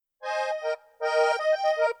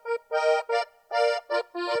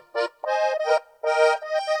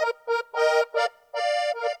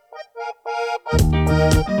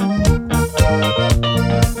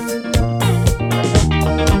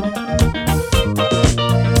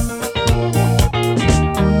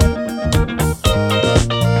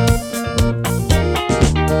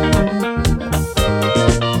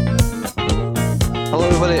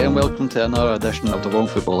to another edition of the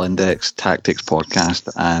World Football Index Tactics Podcast,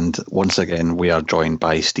 and once again we are joined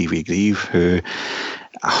by Stevie Grieve, who,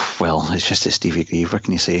 well, it's just a Stevie Grieve. What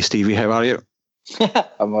can you say? Stevie, how are you?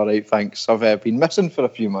 I'm alright, thanks. I've been missing for a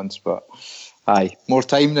few months, but aye, more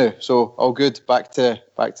time now, so all good. Back to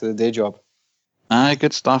the day job. Aye,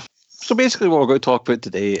 good stuff. So basically what we're going to talk about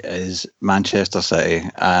today is Manchester City,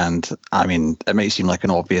 and I mean, it might seem like an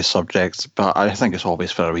obvious subject, but I think it's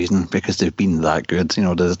obvious for a reason, because they've been that good. You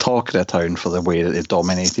know, they're the talk of the town for the way that they've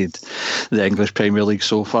dominated the English Premier League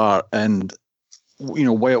so far. And, you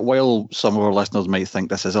know, while some of our listeners might think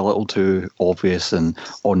this is a little too obvious and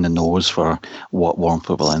on the nose for what World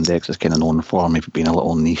Football Index is kind of known for, maybe being a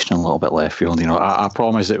little niche and a little bit left field, you know, I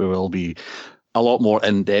promise that we will be a lot more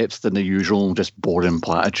in-depth than the usual just boring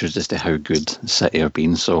platitudes as to how good City have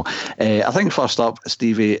been. So I think first up,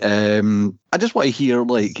 Stevie, I just want to hear,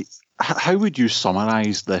 like, how would you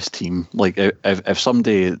summarise this team? Like, if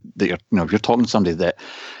somebody that you're, you know, if you're talking to somebody that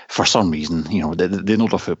for some reason, you know, they know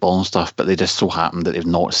the football and stuff, but they just so happen that they've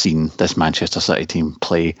not seen this Manchester City team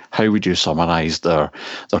play, how would you summarise their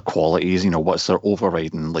qualities? You know, what's their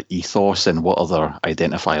overriding, like, ethos, and what other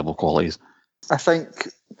identifiable qualities? I think,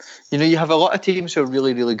 you know, you have a lot of teams who are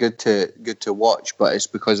really, really good to watch, but it's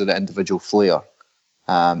because of the individual flair.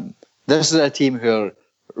 This is a team who are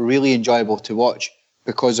really enjoyable to watch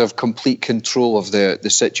because of complete control of the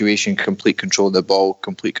situation, complete control of the ball,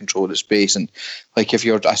 complete control of the space. And like, if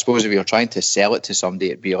you're trying to sell it to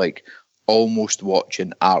somebody, it'd be like almost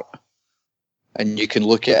watching art. And you can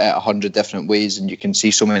look at it 100 different ways, and you can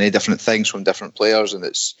see so many different things from different players, and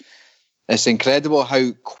it's incredible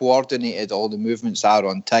how coordinated all the movements are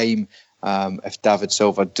on time. If David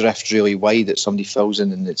Silva drifts really wide, that somebody fills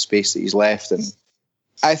in the space that he's left. And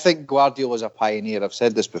I think Guardiola's a pioneer. I've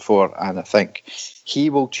said this before, and I think he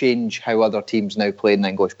will change how other teams now play in the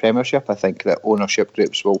English Premiership. I think that ownership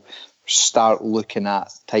groups will start looking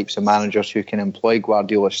at types of managers who can employ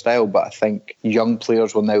Guardiola's style. But I think young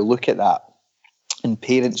players will now look at that, and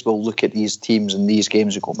parents will look at these teams and these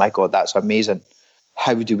games and go, my God, that's amazing.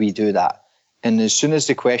 How do we do that? And as soon as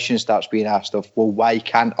the question starts being asked of, well, why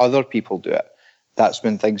can't other people do it? That's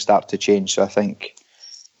when things start to change. So I think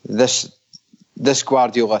this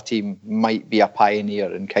Guardiola team might be a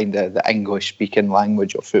pioneer in kind of the English-speaking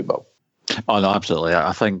language of football. Oh no, absolutely.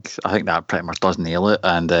 I think that pretty much does nail it.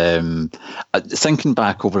 And thinking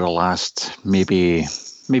back over the last maybe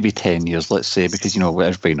 10 years, let's say, because, you know,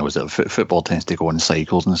 everybody knows that football tends to go in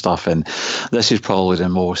cycles and stuff, and this is probably the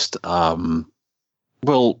most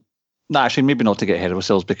actually, maybe not to get ahead of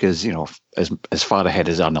ourselves, because, you know, as far ahead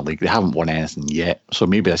as they are in the league, they haven't won anything yet. So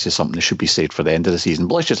maybe this is something that should be saved for the end of the season.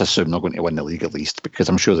 But let's just assume they're going to win the league at least, because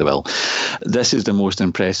I'm sure they will. This is the most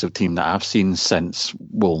impressive team that I've seen since,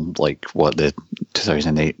 the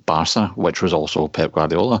 2008 Barca, which was also Pep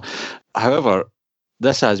Guardiola. However,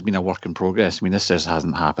 this has been a work in progress. I mean, this just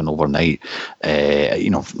hasn't happened overnight. You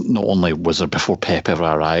know, not only was there, before Pep ever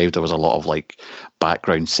arrived, there was a lot of like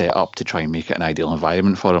background set up to try and make it an ideal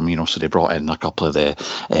environment for him. You know, so they brought in a couple of the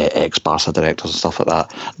ex-Barca directors and stuff like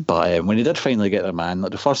that. But when they did finally get their man,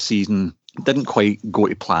 like the first season didn't quite go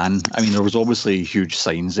to plan. I mean, there was obviously huge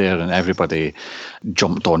signs there, and everybody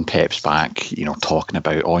jumped on Pep's back, you know, talking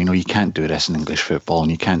about, oh, you know, you can't do this in English football, and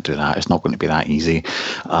you can't do that. It's not going to be that easy.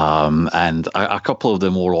 And a couple of the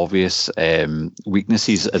more obvious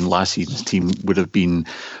weaknesses in last season's team would have been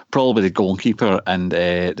probably the goalkeeper and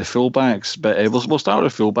the fullbacks. But we'll start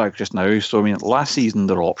with fullbacks just now. So, I mean, last season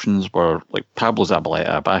their options were like Pablo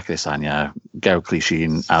Zabaleta, Bakary Sagna, Gael Clichy,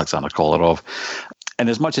 and Alexander Kolarov. And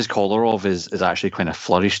as much as Kolarov is actually kind of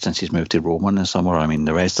flourished since he's moved to Roma in the summer, I mean,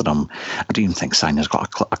 the rest of them, I don't even think Sagna's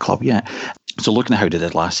got a club yet. So looking at how they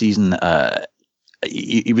did last season,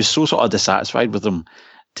 he was so sort of dissatisfied with them,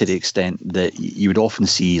 to the extent that you would often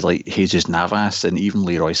see like Jesus Navas and even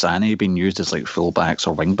Leroy Sané being used as like fullbacks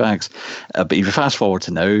or wingbacks. But if you fast forward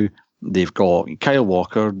to now, they've got Kyle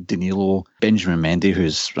Walker, Danilo, Benjamin Mendy,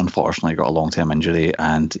 who's unfortunately got a long-term injury,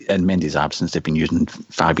 and in Mendy's absence, they've been using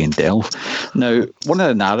Fabian Delph. Now, one of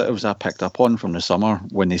the narratives I picked up on from the summer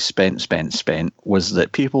when they spent, was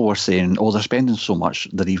that people were saying, oh, they're spending so much,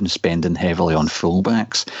 they're even spending heavily on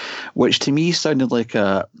fullbacks, which to me sounded like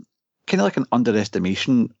a kind of like an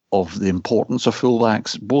underestimation of the importance of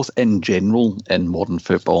fullbacks, both in general in modern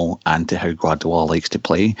football and to how Guardiola likes to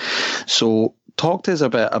play. So talk to us a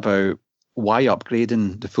bit about why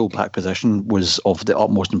upgrading the fullback position was of the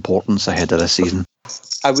utmost importance ahead of this season.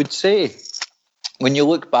 I would say, when you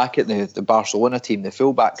look back at the Barcelona team, the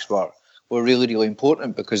fullbacks were really, really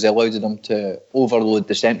important because they allowed them to overload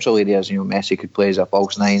the central areas. You know, Messi could play as a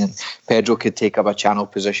false nine, and Pedro could take up a channel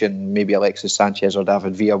position. Maybe Alexis Sanchez or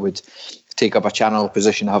David Villa would take up a channel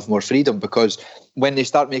position, have more freedom, because when they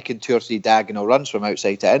start making 2 or 3 diagonal runs from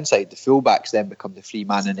outside to inside, the fullbacks then become the free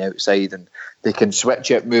man on the outside, and they can switch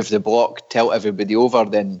it, move the block, tilt everybody over,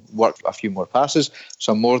 then work a few more passes,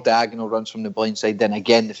 some more diagonal runs from the blind side, then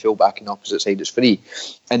again the fullback on the opposite side is free.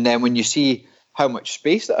 And then when you see how much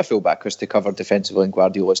space that a fullback has to cover defensively in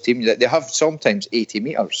Guardiola's team, they have sometimes 80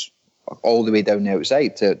 metres all the way down the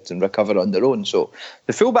outside to recover on their own. So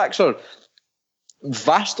the fullbacks are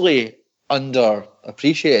vastly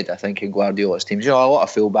underappreciated, I think, in Guardiola's teams. You know, a lot of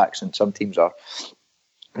fullbacks in some teams are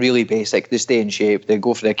really basic. They stay in shape, they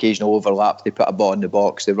go for the occasional overlap, they put a ball in the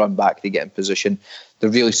box, they run back, they get in position, they're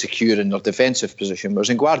really secure in their defensive position. Whereas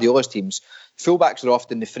in Guardiola's teams, fullbacks are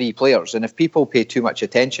often the free players, and if people pay too much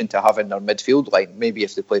attention to having their midfield line, maybe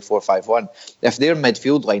if they play 4-5-1, if their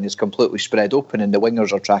midfield line is completely spread open and the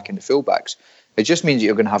wingers are tracking the fullbacks, it just means that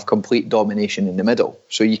you're going to have complete domination in the middle.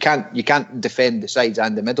 So you can't defend the sides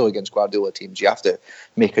and the middle against Guardiola teams. You have to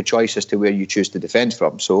make a choice as to where you choose to defend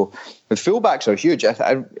from. So the fullbacks are huge.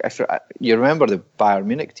 If you remember the Bayern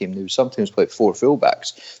Munich team, they would sometimes play 4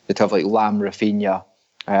 fullbacks. They'd have like Lam, Rafinha,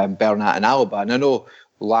 Bernat and Alaba. And I know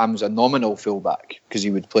Lam's a nominal fullback because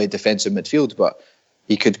he would play defensive midfield, but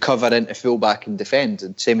he could cover into fullback and defend.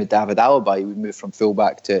 And same with David Alaba, he would move from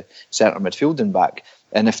fullback to centre midfield and back.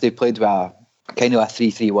 And if they played with a kind of a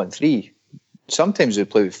 3-3-1-3, sometimes they'd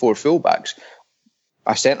play with 4 fullbacks,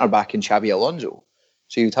 a centre back in Xabi Alonso.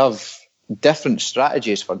 So you'd have different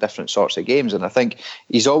strategies for different sorts of games. And I think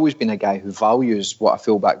he's always been a guy who values what a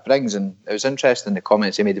fullback brings. And it was interesting, the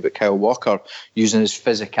comments he made about Kyle Walker using his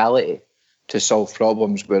physicality to solve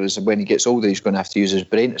problems, whereas when he gets older, he's going to have to use his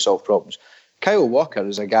brain to solve problems. Kyle Walker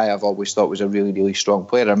is a guy I've always thought was a really, really strong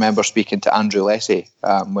player. I remember speaking to Andrew Lessie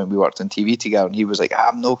when we worked on TV together, and he was like,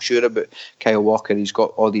 I'm not sure about Kyle Walker. He's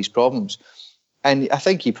got all these problems. And I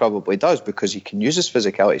think he probably does, because he can use his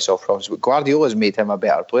physicality to solve problems. But Guardiola's made him a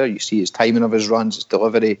better player. You see his timing of his runs, his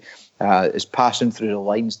delivery, his passing through the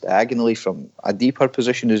lines diagonally from a deeper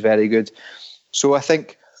position is very good. So I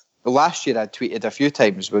think last year I tweeted a few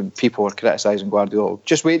times when people were criticising Guardiola,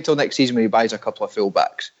 just wait until next season when he buys a couple of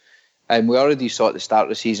full-backs. And we already saw at the start of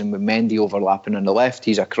the season with Mendy overlapping on the left,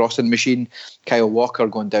 he's a crossing machine. Kyle Walker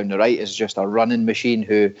going down the right is just a running machine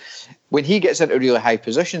who, when he gets into really high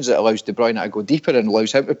positions, it allows De Bruyne to go deeper and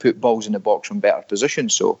allows him to put balls in the box from better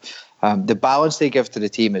positions. So the balance they give to the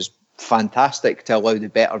team is fantastic to allow the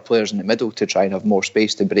better players in the middle to try and have more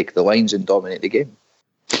space to break the lines and dominate the game.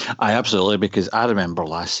 Absolutely, because I remember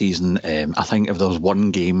last season, I think if there was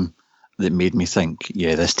one game that made me think,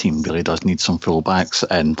 yeah, this team really does need some fullbacks.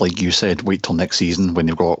 And like you said, wait till next season when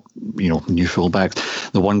they've got, new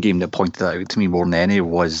fullbacks. The one game that pointed that out to me more than any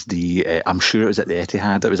was I'm sure it was at the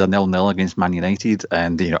Etihad. It was a 0-0 against Man United,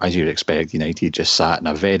 and as you'd expect, United just sat in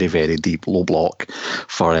a very, very deep low block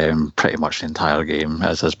for pretty much the entire game,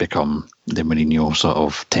 as has become the Mourinho sort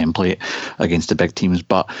of template against the big teams.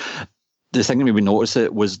 But the thing that made me notice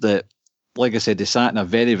it was that, like I said, they sat in a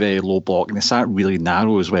very, very low block, and they sat really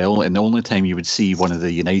narrow as well. And the only time you would see one of the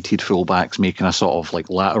United fullbacks making a sort of like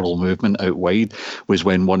lateral movement out wide was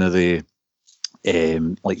when one of the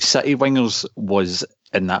City wingers was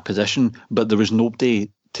in that position, but there was nobody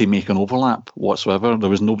to make an overlap whatsoever. There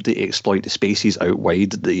was nobody to exploit the spaces out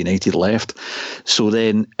wide that United left. So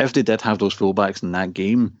then, if they did have those fullbacks in that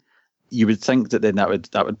game, you would think that then that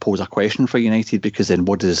would pose a question for United, because then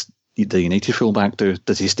what does the United fullback do?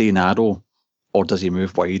 Does he stay narrow, or does he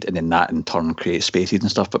move wide, and then that in turn creates spaces and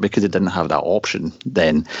stuff? But because they didn't have that option,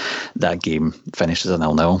 then that game finishes a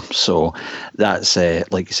 0-0. So that's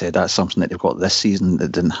like you said, that's something that they've got this season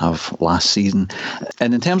that didn't have last season.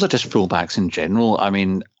 And in terms of just fullbacks in general, I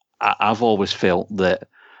mean, I've always felt that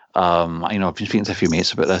I've been speaking to a few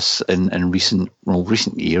mates about this in recent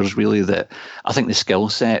years, really, that I think the skill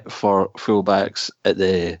set for fullbacks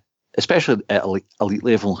especially at elite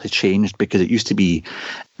level, has changed, because it used to be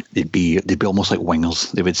they'd be almost like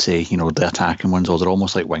wingers. They would say, the attacking ones, they're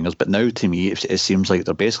almost like wingers. But now, to me, it seems like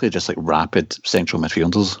they're basically just like rapid central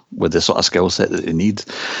midfielders with the sort of skill set that they need.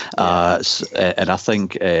 Yeah. And I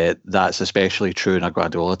think that's especially true in a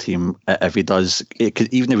Guardiola team. If he does,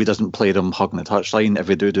 even if he doesn't play them hugging the touchline, if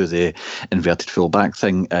he do the inverted fullback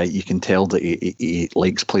thing, you can tell that he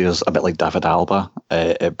likes players a bit like David Alaba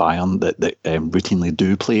at Bayern that routinely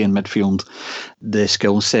do play in midfield. The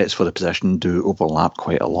skill sets for the position do overlap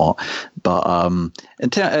quite a lot, but in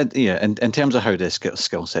terms of how the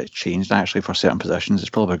skill set changed actually for certain positions, it's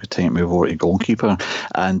probably a good time to move over to goalkeeper.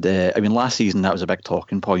 And last season that was a big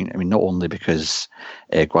talking point. Not only because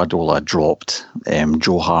Guardiola dropped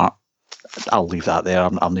Joe Hart I'll leave that there.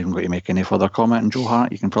 I'm not even going to make any further comment on Joe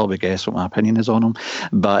Hart. You can probably guess what my opinion is on him.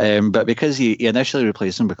 But because he initially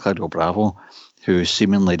replaced him with Claudio Bravo, who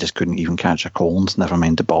seemingly just couldn't even catch a cold, never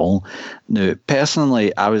mind the ball. Now,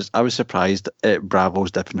 personally, I was surprised at Bravo's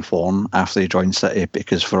dip in form after he joined City,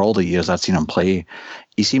 because for all the years I'd seen him play,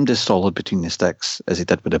 he seemed as solid between the sticks as he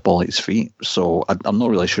did with the ball at his feet. So I'm not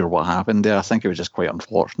really sure what happened there. I think it was just quite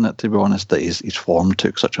unfortunate, to be honest, that his form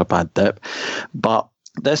took such a bad dip. But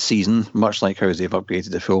this season, much like how they've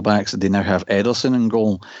upgraded the fullbacks, they now have Ederson in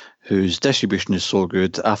goal, whose distribution is so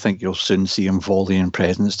good. I think you'll soon see him volleying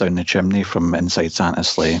presents down the chimney from inside Santa's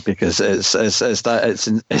sleigh, because it's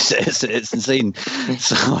insane.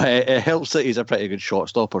 So it helps that he's a pretty good shot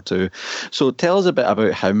stopper too. So tell us a bit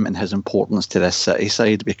about him and his importance to this City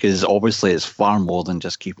side, because obviously it's far more than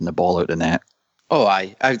just keeping the ball out the net. Oh,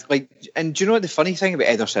 I like, and do you know what the funny thing about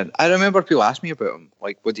Ederson? I remember people asked me about him,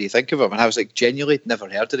 like, what do you think of him? And I was like, genuinely never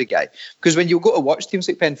heard of the guy. Because when you go to watch teams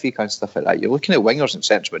like Benfica and stuff like that, you're looking at wingers and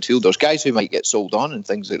central midfielders, guys who might get sold on and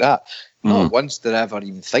things like that. Not once did I ever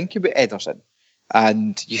even think about Ederson.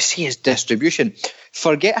 And you see his distribution.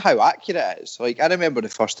 Forget how accurate it is. Like, I remember the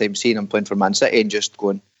first time seeing him playing for Man City and just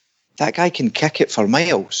going, that guy can kick it for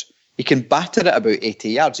miles. He can batter it about 80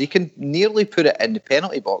 yards. He can nearly put it in the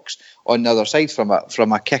penalty box on the other side from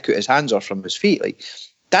a kick out his hands or from his feet. Like,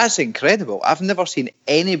 that's incredible. I've never seen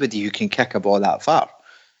anybody who can kick a ball that far.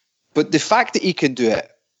 But the fact that he can do it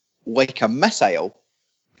like a missile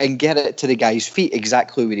and get it to the guy's feet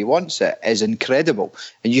exactly where he wants it is incredible.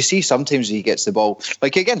 And you see sometimes he gets the ball,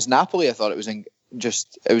 like against Napoli, I thought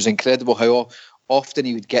it was incredible how often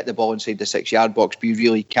he would get the ball inside the 6-yard box, be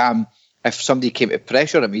really calm. If somebody came to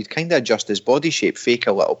pressure him, he'd kind of adjust his body shape, fake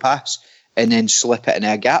a little pass, and then slip it in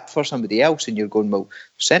a gap for somebody else. And you're going, well,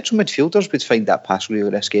 central midfielders would find that pass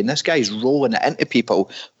really risky. And this guy's rolling it into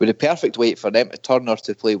people with a perfect weight for them to turn or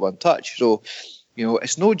to play one touch. So, you know,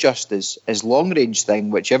 it's not just his long-range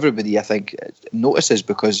thing, which everybody, I think, notices,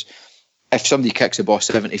 because if somebody kicks a ball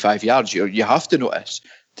 75 yards, you have to notice.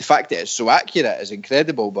 The fact that it's so accurate is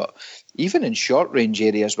incredible, but even in short-range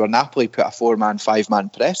areas where Napoli put a 4-man, 5-man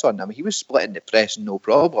press on him, he was splitting the press no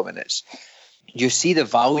problem. And you see the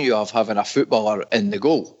value of having a footballer in the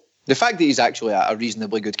goal. The fact that he's actually a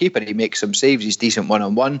reasonably good keeper, he makes some saves, he's decent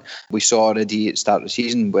one-on-one. We saw already at the start of the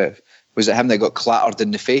season, was it him that got clattered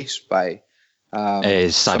in the face by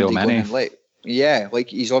Sadio Mane? Yeah, like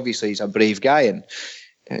he's a brave guy, and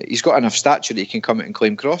he's got enough stature that he can come out and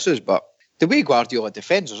claim crosses, but the way Guardiola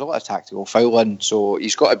defends, there's a lot of tactical fouling, so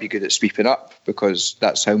he's got to be good at sweeping up, because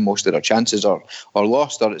that's how most of their chances are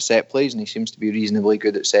lost, or at set plays, and he seems to be reasonably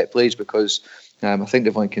good at set plays, because I think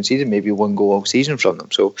they've only conceded maybe 1 goal all season from them.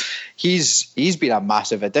 So he's been a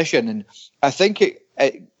massive addition, and I think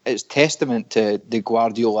it's testament to the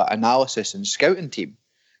Guardiola analysis and scouting team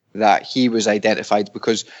that he was identified,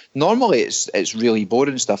 because normally it's really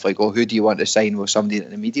boring stuff like, oh, who do you want to sign? Well, somebody that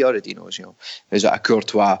the media already knows, you know. Is it a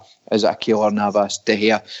Courtois? Is it a Keylor Navas? De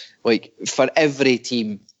Gea? Like, for every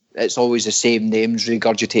team, it's always the same names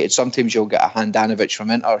regurgitated. Sometimes you'll get a Handanovic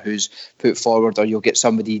from Inter who's put forward, or you'll get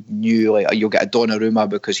somebody new, like you'll get a Donnarumma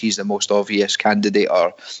because he's the most obvious candidate,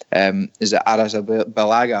 or is it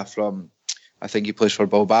Arrizabalaga from, I think he plays for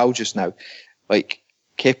Bilbao just now, like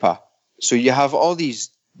Kepa. So you have all these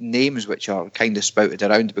names which are kind of spouted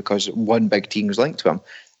around because one big team's linked to him.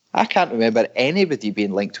 I can't remember anybody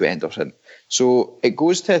being linked to Henderson. So it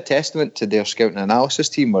goes to a testament to their scouting analysis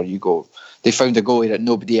team, where you go, they found a goalie that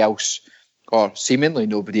nobody else, or seemingly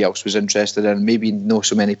nobody else, was interested in, maybe not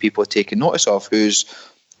so many people taking notice of, who's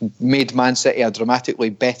made Man City a dramatically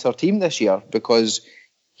better team this year because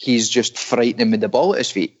he's just frightening with the ball at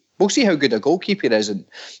his feet. We'll see how good a goalkeeper is in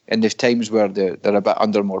the times where they're a bit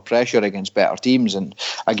under more pressure against better teams and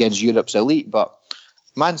against Europe's elite. But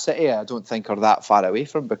Man City, I don't think, are that far away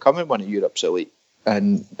from becoming one of Europe's elite.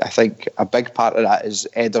 And I think a big part of that is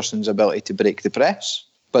Ederson's ability to break the press.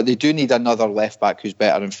 But they do need another left-back who's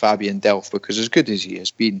better than Fabian Delph, because as good as he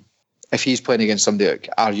has been, if he's playing against somebody like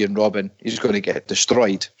Arjen Robben, he's going to get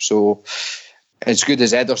destroyed. So as good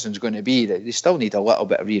as Ederson's going to be, they still need a little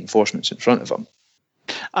bit of reinforcements in front of him.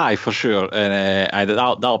 Aye, for sure, and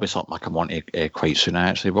that'll be something I come on to quite soon,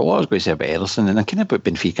 actually. But what I was going to say about Ederson, and kind of about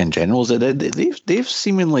Benfica in general, is that they've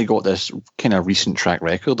seemingly got this kind of recent track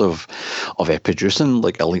record of producing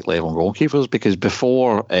like elite level goalkeepers. Because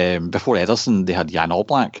before Ederson, they had Jan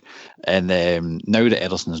Oblak, and now that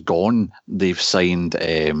Ederson's gone, they've signed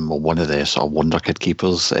one of the sort of wonder kid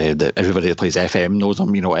keepers that everybody that plays FM knows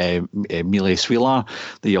him. You know, Mile Swilar,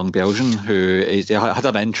 the young Belgian, who had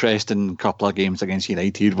an interesting couple of games against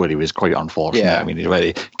United where he was quite unfortunate. Yeah. I mean,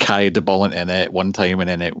 he carried the ball into net one time and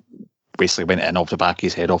then it basically went in off the back of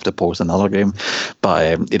his head off the post in another game.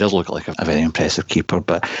 But he does look like a very impressive keeper.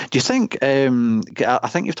 But do you think, I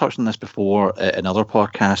think you've touched on this before in other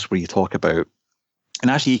podcasts where you talk about,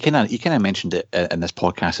 and actually you kind of mentioned it in this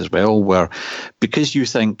podcast as well, where because you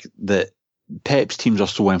think that Pep's teams are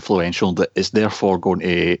so influential that it's therefore going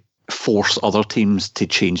to force other teams to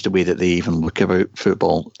change the way that they even look about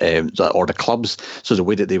football, or the clubs. So the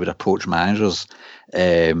way that they would approach managers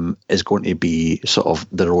is going to be sort of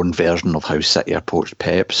their own version of how City approached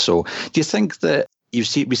Pep. So do you think that we've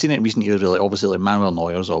seen it in recent years? Really, obviously, like Manuel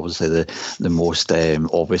Neuer is obviously the most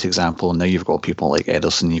obvious example. And now you've got people like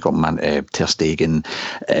Ederson, you've got Ter Stegen.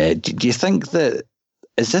 Do you think that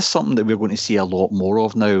is this something that we're going to see a lot more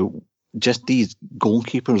of now? Just these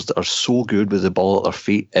goalkeepers that are so good with the ball at their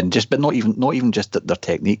feet, and but not even just their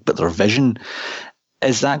technique, but their vision.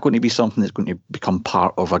 Is that going to be something that's going to become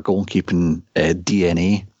part of a goalkeeping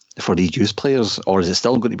DNA for these youth players, or is it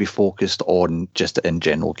still going to be focused on just in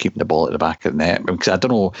general keeping the ball at the back of the net? Because I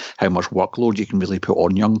don't know how much workload you can really put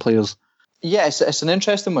on young players. Yeah, it's an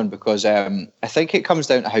interesting one because I think it comes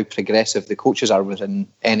down to how progressive the coaches are within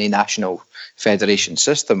any national federation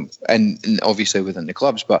system, and obviously within the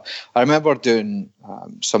clubs. But I remember doing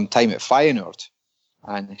some time at Feyenoord,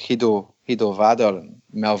 and Guido Vader and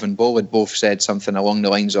Melvin Boland both said something along the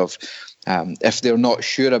lines of, if they're not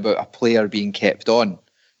sure about a player being kept on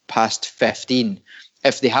past 15,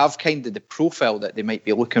 if they have kind of the profile that they might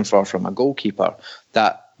be looking for from a goalkeeper,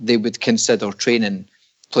 that they would consider training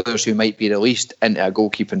players who might be released into a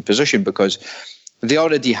goalkeeping position because they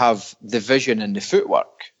already have the vision and the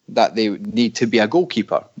footwork that they need to be a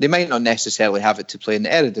goalkeeper. They might not necessarily have it to play in the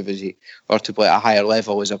Eredivisie or to play at a higher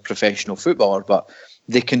level as a professional footballer, but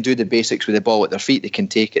they can do the basics with the ball at their feet. They can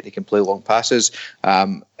take it. They can play long passes.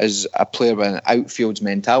 As a player with an outfields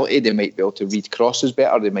mentality, they might be able to read crosses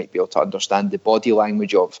better. They might be able to understand the body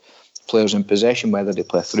language of players in possession, whether they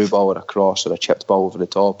play a through ball or a cross or a chipped ball over the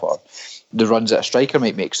top or the runs that a striker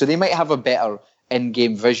might make. So they might have a better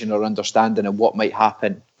in-game vision or understanding of what might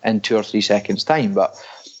happen in 2 or 3 seconds' time. But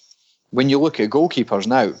when you look at goalkeepers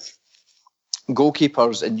now,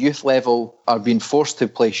 goalkeepers at youth level are being forced to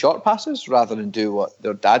play short passes rather than do what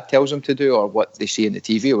their dad tells them to do or what they see in the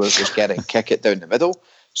TV, where they're just getting kick it down the middle.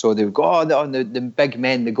 So they've got on the big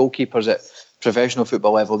men, the goalkeepers at professional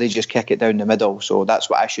football level, they just kick it down the middle. So that's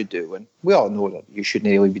what I should do. And we all know that you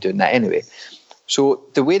shouldn't really be doing that anyway. So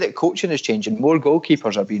the way that coaching is changing, more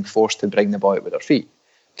goalkeepers are being forced to bring the ball out with their feet,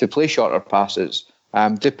 to play shorter passes.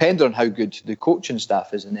 Depending on how good the coaching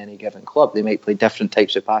staff is in any given club, they might play different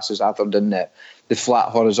types of passes other than the flat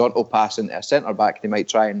horizontal pass into a centre-back. They might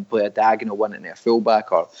try and play a diagonal one into a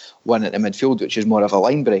full-back or one into midfield, which is more of a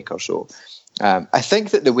line breaker. So I think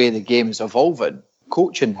that the way the game is evolving,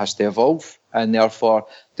 coaching has to evolve, and therefore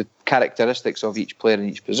the characteristics of each player in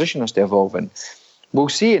each position has to evolve. And we'll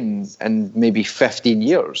see in maybe 15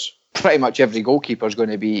 years, pretty much every goalkeeper is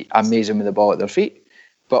going to be amazing with the ball at their feet.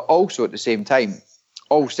 But also at the same time,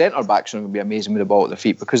 all centre-backs are going to be amazing with the ball at their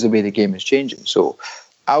feet because of the way the game is changing. So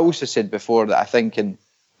I also said before that I think in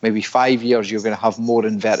maybe 5 years you're going to have more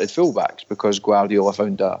inverted fullbacks because Guardiola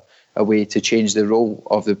found a way to change the role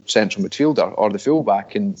of the central midfielder or the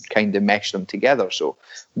fullback and kind of mesh them together. So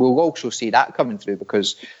we'll also see that coming through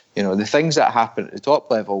because, you know, the things that happen at the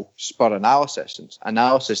top level spur analysis, and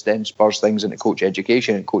analysis then spurs things into coach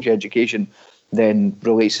education, and coach education then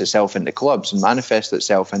relates itself into clubs and manifests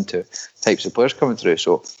itself into types of players coming through.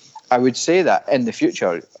 So I would say that in the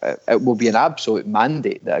future, it will be an absolute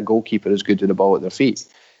mandate that a goalkeeper is good with the ball at their feet.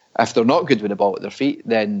 If they're not good with the ball at their feet,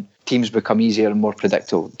 then teams become easier and more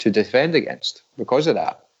predictable to defend against because of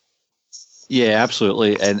that. Yeah,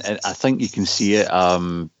 absolutely. And I think you can see it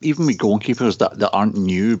even with goalkeepers that aren't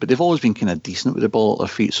new, but they've always been kind of decent with the ball at their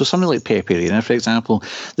feet. So somebody like Pepe Reina, for example,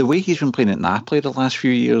 the way he's been playing at Napoli the last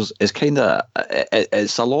few years is kind of,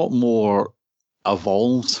 it's a lot more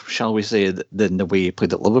evolved, shall we say, than the way he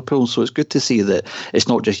played at Liverpool. So it's good to see that it's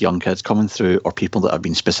not just young kids coming through or people that have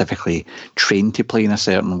been specifically trained to play in a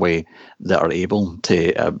certain way that are able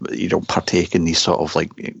to, partake in these sort of like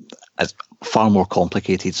as far more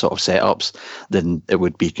complicated sort of setups than it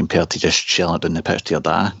would be compared to just chilling it down the pitch to your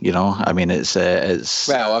dad. You know, I mean, it's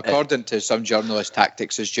well, according to some journalists,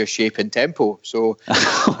 tactics is just shape and tempo, so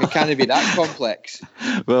it can't be that complex.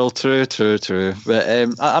 Well, true. But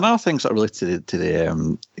another thing sort of related to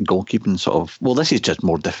the goalkeeping sort of, well, this is just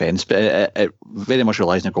more defence, but it very much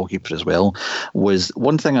relies on the goalkeeper as well. Was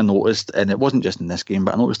one thing I noticed, and it wasn't just in this game,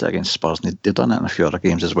 but I noticed it against Spurs, and they've done it in a few other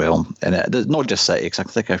games as well. And not just City, because I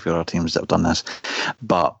think a few other teams that have done this,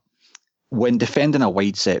 but when defending a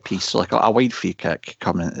wide set piece, so like a wide free kick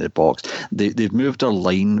coming into the box, they've moved their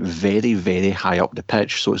line very, very high up the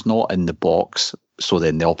pitch, so it's not in the box, so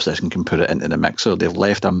then the opposition can put it into the mixer. They've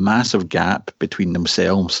left a massive gap between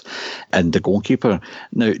themselves and the goalkeeper.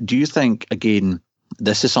 Now, do you think, again,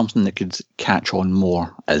 this is something that could catch on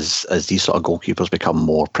more as these sort of goalkeepers become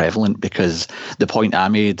more prevalent? Because the point I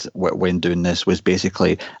made when doing this was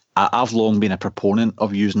basically, I've long been a proponent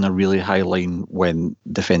of using a really high line when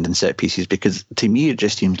defending set pieces, because to me it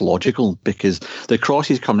just seems logical, because the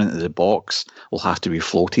crosses coming into the box will have to be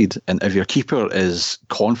floated, and if your keeper is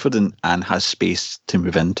confident and has space to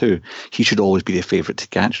move into, he should always be the favourite to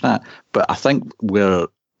catch that. But I think where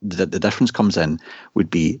the difference comes in would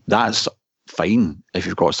be, that's fine if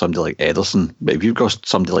you've got somebody like Ederson, but if you've got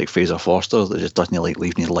somebody like Fraser Forster that just doesn't like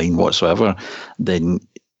leaving his line whatsoever, then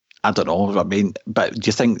I don't know. I mean, but do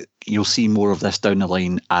you think you'll see more of this down the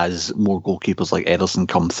line as more goalkeepers like Ederson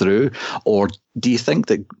come through? Or do you think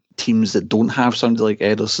that teams that don't have somebody like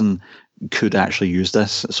Ederson could actually use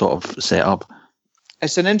this sort of setup?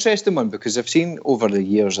 It's an interesting one, because I've seen over the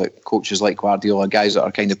years like coaches like Guardiola, guys that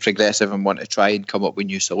are kind of progressive and want to try and come up with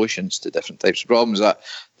new solutions to different types of problems, that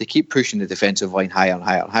they keep pushing the defensive line higher and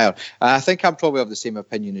higher and higher. And I think I'm probably of the same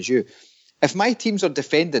opinion as you. If my teams are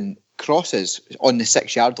defending crosses on the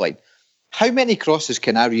 6-yard line, how many crosses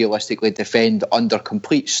can I realistically defend under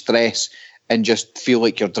complete stress and just feel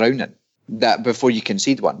like you're drowning that before you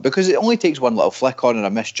concede one? Because it only takes one little flick on or a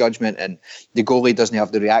misjudgment, and the goalie doesn't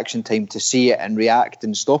have the reaction time to see it and react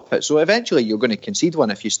and stop it. So eventually you're going to concede one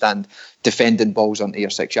if you stand defending balls onto your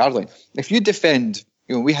 6-yard line. If you defend,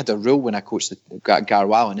 we had a rule when I coached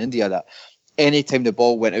Garwal in India that anytime the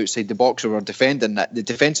ball went outside the box or were defending, that the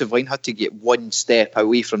defensive line had to get one step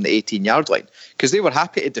away from the 18-yard line, because they were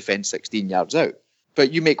happy to defend 16 yards out.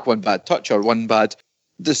 But you make one bad touch or one bad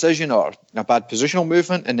decision or a bad positional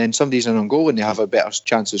movement, and then somebody's in on goal and they have a better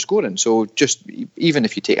chance of scoring. So just even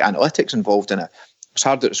if you take analytics involved in it, it's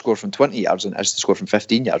harder to score from 20 yards than it is to score from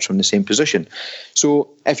 15 yards from the same position.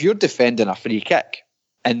 So if you're defending a free kick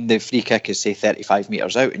and the free kick is, say, 35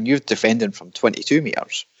 metres out and you're defending from 22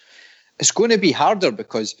 metres, it's going to be harder,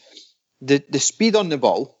 because the speed on the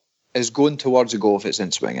ball is going towards the goal if it's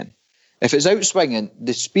in swinging. If it's out swinging,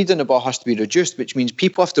 the speed on the ball has to be reduced, which means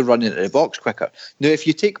people have to run into the box quicker. Now, if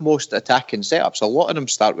you take most attacking setups, a lot of them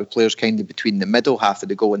start with players kind of between the middle half of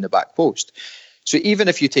the goal and the back post. So even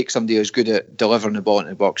if you take somebody who's good at delivering the ball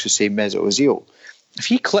into the box, say Mesut Ozil, if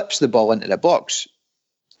he clips the ball into the box,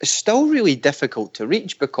 it's still really difficult to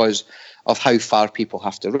reach because of how far people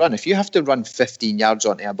have to run. If you have to run 15 yards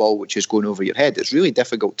onto a ball which is going over your head, it's really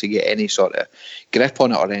difficult to get any sort of grip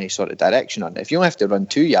on it or any sort of direction on it. If you only have to run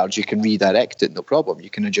 2 yards, you can redirect it, no problem. You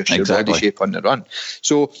can adjust your body shape on the run.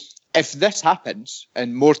 So if this happens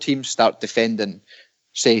and more teams start defending,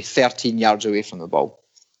 say, 13 yards away from the ball,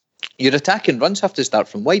 your attacking runs have to start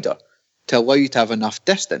from wider to allow you to have enough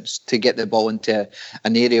distance to get the ball into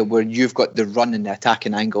an area where you've got the run and the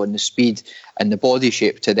attacking angle and the speed and the body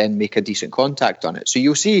shape to then make a decent contact on it. So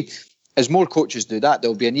you'll see, as more coaches do that,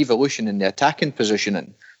 there'll be an evolution in the attacking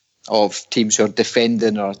positioning of teams who are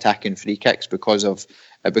defending or attacking free kicks, because of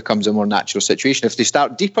it becomes a more natural situation. If they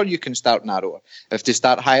start deeper, you can start narrower. If they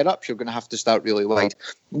start higher up, you're going to have to start really wide.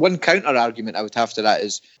 One counter argument I would have to that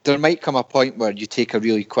is there might come a point where you take a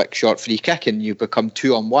really quick short free kick and you become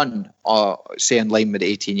 2-on-1, say in line with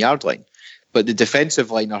the 18-yard line. But the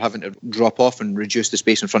defensive line are having to drop off and reduce the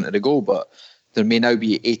space in front of the goal. But there may now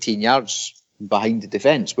be 18 yards behind the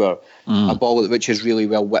defence where a ball which is really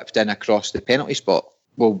well whipped in across the penalty spot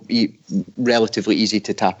will be relatively easy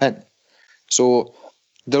to tap in. So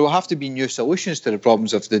there will have to be new solutions to the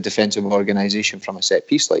problems of the defensive organisation from a set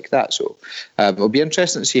piece like that. So it'll be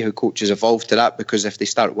interesting to see how coaches evolve to that, because if they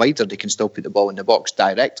start wider, they can still put the ball in the box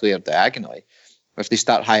directly or diagonally. If they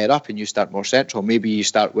start higher up and you start more central, maybe you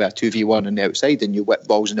start with a 2v1 on the outside and you whip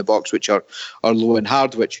balls in the box which are low and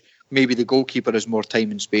hard, which maybe the goalkeeper has more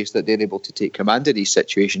time and space that they're able to take command of these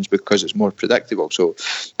situations because it's more predictable. So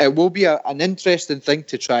it will be an interesting thing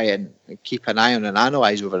to try and keep an eye on and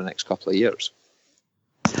analyse over the next couple of years.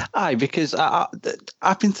 Aye, because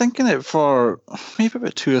I've been thinking it for maybe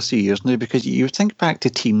about 2 or 3 years now, because you think back to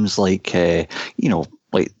teams like,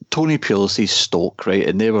 like Tony Pulis's Stoke, right?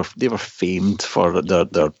 And they were famed for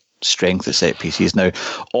their strength at set pieces. Now,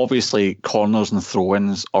 obviously, corners and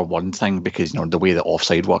throw-ins are one thing because, the way that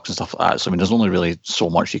offside works and stuff like that. So, I mean, there's only really so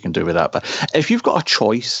much you can do with that. But if you've got a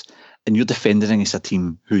choice and you're defending against a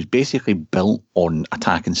team who's basically built on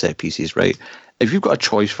attacking set pieces, right? if you've got a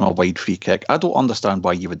choice from a wide free kick, I don't understand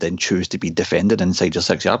why you would then choose to be defended inside your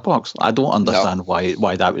 6-yard box. I don't understand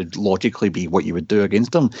why that would logically be what you would do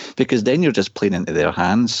against them, because then you're just playing into their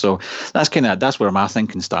hands. So that's where my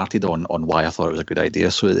thinking started on why I thought it was a good idea.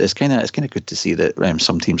 So it's kind of good to see that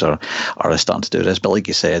some teams are starting to do this. But like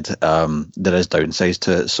you said, there is downsides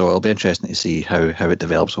to it. So it'll be interesting to see how it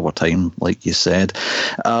develops over time, like you said.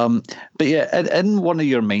 But yeah, in one of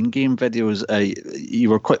your mind game videos, you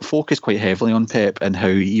were focused quite heavily on Pep and how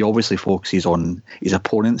he obviously focuses on his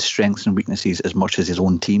opponent's strengths and weaknesses as much as his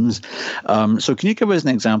own team's. So can you give us an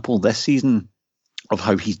example this season of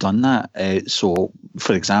how he's done that? So,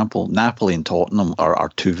 for example, Napoli and Tottenham are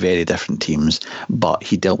two very different teams, but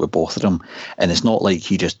he dealt with both of them. And it's not like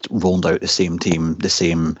he just rolled out the same team, the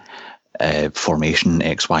same formation,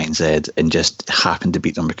 X, Y, and Z, and just happened to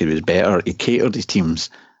beat them because he was better. He catered his teams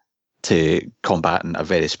to combating a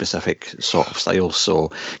very specific sort of style. So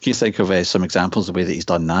can you think of some examples of the way that he's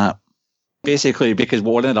done that? Basically, because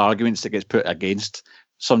one of the arguments that gets put against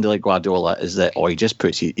somebody like Guardiola is that he just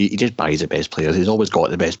buys the best players. He's always got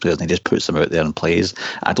the best players and he just puts them out there and plays.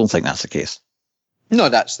 I don't think that's the case. No,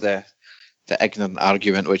 that's the ignorant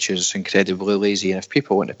argument, which is incredibly lazy. And if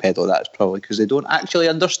people want to peddle that, it's probably because they don't actually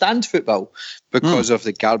understand football because of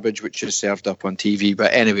the garbage which is served up on TV.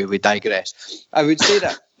 But anyway, we digress. I would say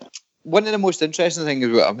that one of the most interesting things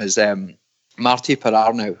about him is Marty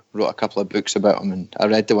Perarnau wrote a couple of books about him, and I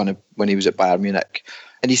read the one when he was at Bayern Munich.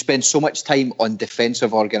 And he spends so much time on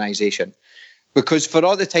defensive organisation, because for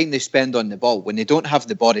all the time they spend on the ball, when they don't have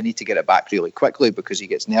the ball, they need to get it back really quickly because he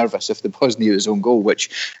gets nervous if the ball's near his own goal, which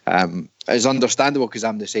is understandable because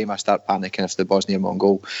I'm the same. I start panicking if the ball's near my own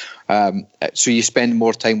goal. So you spend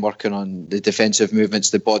more time working on the defensive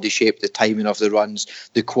movements, the body shape, the timing of the runs,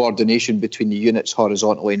 the coordination between the units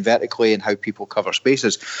horizontally and vertically, and how people cover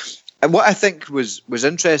spaces. And what I think was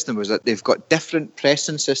interesting was that they've got different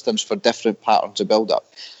pressing systems for different patterns of build-up.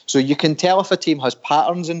 So you can tell if a team has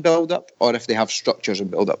patterns in build-up or if they have structures in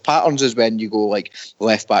build-up. Patterns is when you go like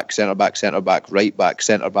left back, centre back, right back,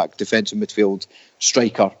 centre back, defensive midfield,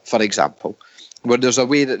 striker, for example, where there's a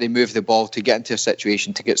way that they move the ball to get into a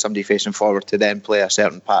situation to get somebody facing forward to then play a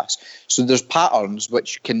certain pass. So there's patterns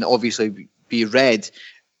which can obviously be read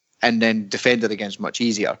and then defended against much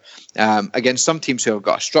easier. Against some teams who have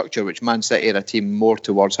got a structure, which Man City are a team more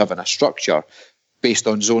towards having a structure based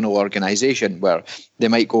on zonal organisation, where they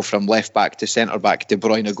might go from left back to centre back, De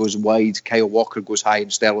Bruyne goes wide, Kyle Walker goes high,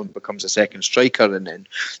 and Sterling becomes a second striker, and then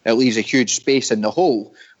it leaves a huge space in the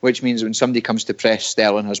hole, which means when somebody comes to press,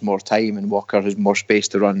 Sterling has more time and Walker has more space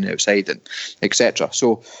to run outside, and etc.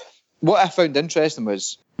 So what I found interesting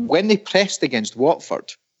was when they pressed against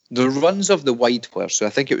Watford, the runs of the wide players, so I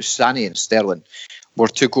think it was Sané and Sterling, were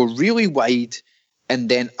to go really wide and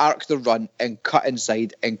then arc the run and cut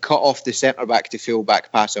inside and cut off the centre-back to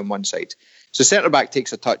full-back pass on one side. So centre-back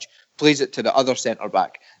takes a touch, plays it to the other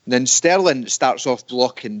centre-back. Then Sterling starts off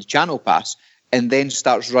blocking the channel pass and then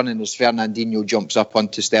starts running as Fernandinho jumps up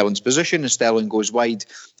onto Sterling's position, and Sterling goes wide,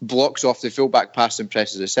 blocks off the full-back pass and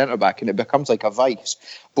presses the centre-back, and it becomes like a vice.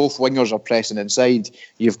 Both wingers are pressing inside.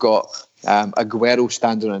 You've got Aguero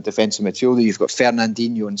standing on a defensive midfielder. You've got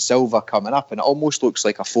Fernandinho and Silva coming up, and it almost looks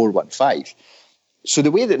like a 4-1-5. So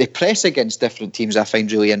the way that they press against different teams I find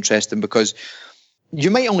really interesting, because you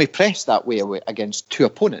might only press that way against two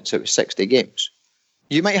opponents out of 60 games.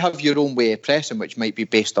 You might have your own way of pressing, which might be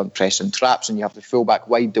based on pressing traps, and you have the fullback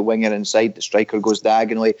wide, the winger inside, the striker goes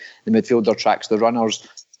diagonally, the midfielder tracks the runners.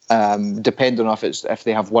 Depending on if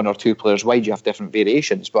they have one or two players wide, you have different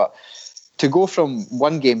variations. But to go from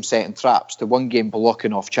one game setting traps to one game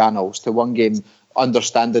blocking off channels to one game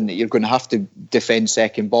understanding that you're going to have to defend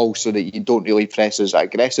second ball so that you don't really press as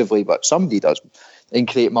aggressively, but somebody does, and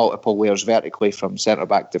create multiple layers vertically from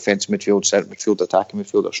centre-back, defensive midfield, centre midfield, attacking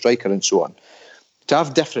midfielder, striker, and so on. To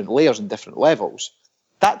have different layers and different levels,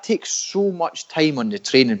 that takes so much time on the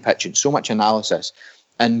training pitch and so much analysis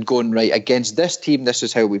and going, right, against this team, this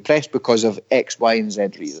is how we press because of X, Y, and Z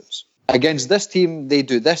reasons. Against this team, they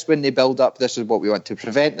do this when they build up. This is what we want to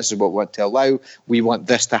prevent. This is what we want to allow. We want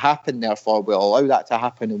this to happen. Therefore, we'll allow that to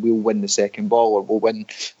happen and we'll win the second ball, or we'll win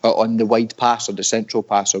on the wide pass or the central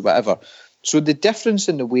pass or whatever. So the difference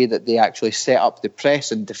in the way that they actually set up the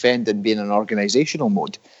press and defend and be in an organisational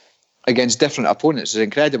mode against different opponents is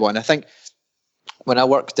incredible. And I think when I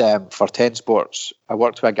worked for 10 Sports, I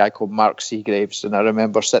worked with a guy called Mark Seagraves, and I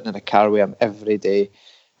remember sitting in a car with him every day,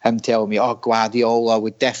 him telling me, Guardiola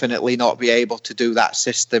would definitely not be able to do that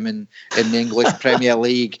system in the English Premier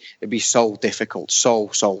League. It'd be so difficult, so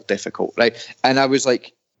difficult, right? And I was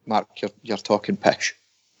like, Mark, you're talking pish.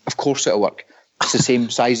 Of course it'll work. It's the same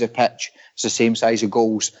size of pitch. It's the same size of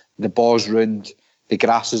goals. The ball's round. The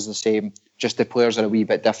grass is the same. Just the players are a wee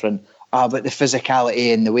bit different. But the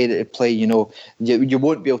physicality and the way that they play, you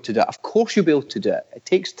won't be able to do it. Of course you'll be able to do it. It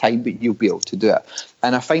takes time, but you'll be able to do it.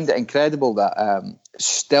 And I find it incredible that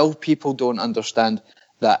still people don't understand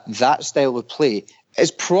that style of play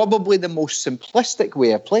is probably the most simplistic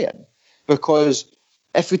way of playing. Because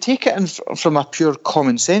if we take it from a pure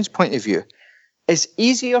common sense point of view, it's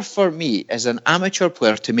easier for me as an amateur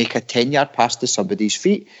player to make a 10-yard pass to somebody's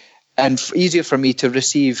feet and easier for me to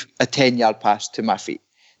receive a 10-yard pass to my feet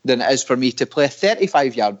than it is for me to play a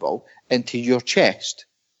 35-yard ball into your chest.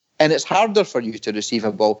 And it's harder for you to receive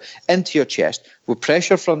a ball into your chest with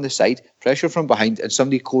pressure from the side, pressure from behind, and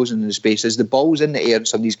somebody closing in the space as the ball's in the air and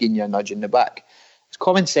somebody's giving you a nudge in the back. It's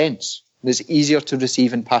common sense. It's easier to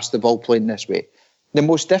receive and pass the ball playing this way. The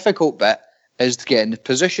most difficult bit is getting the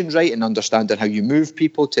positions right and understanding how you move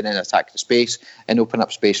people to then attack the space and open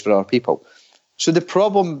up space for other people. So the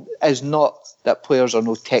problem is not that players are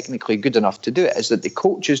not technically good enough to do it, is that the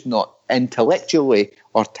coach is not intellectually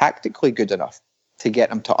or tactically good enough to get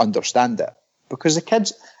them to understand it. Because the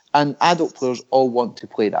kids and adult players all want to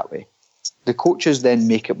play that way. The coaches then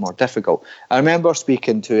make it more difficult. I remember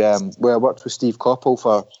speaking to, where I worked with Steve Coppell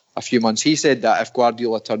for a few months. He said that if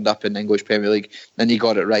Guardiola turned up in the English Premier League and he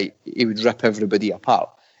got it right, he would rip everybody apart.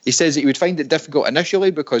 He says that he would find it difficult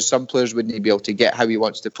initially because some players wouldn't be able to get how he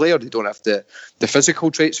wants to play, or they don't have the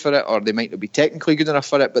physical traits for it, or they might not be technically good enough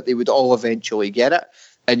for it, but they would all eventually get it.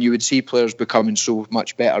 And you would see players becoming so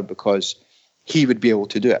much better because he would be able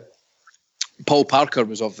to do it. Paul Parker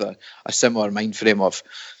was of a similar mind frame of,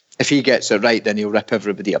 if he gets it right, then he'll rip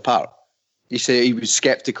everybody apart. He said he was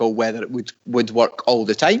sceptical whether it would work all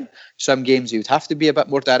the time. Some games he would have to be a bit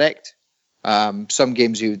more direct. Some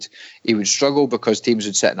games he would struggle because teams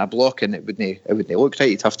would sit in a block and it wouldn't look right.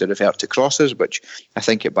 He'd have to revert to crosses, which I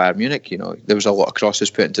think at Bayern Munich, there was a lot of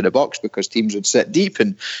crosses put into the box because teams would sit deep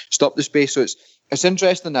and stop the space. So it's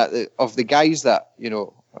interesting that of the guys that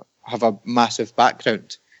have a massive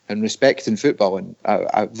background and respect in football, and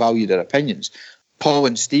I value their opinions. Paul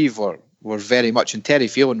and Steve were very much, and Terry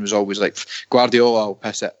Phelan was always like, Guardiola will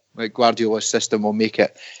piss it. Like, Guardiola's system will make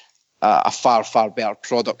it a far, far better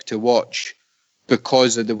product to watch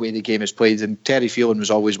because of the way the game is played. And Terry Phelan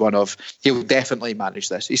was always one of, he'll definitely manage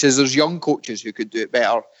this. He says there's young coaches who could do it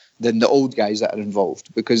better than the old guys that are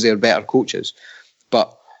involved because they're better coaches.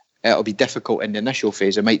 But it'll be difficult in the initial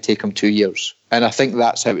phase. It might take them 2 years. And I think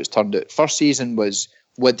that's how it's turned out. First season was,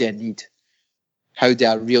 what do I need? How do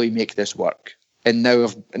I really make this work? And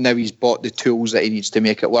now he's bought the tools that he needs to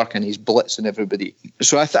make it work, and he's blitzing everybody.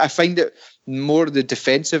 So I find it more the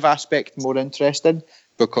defensive aspect more interesting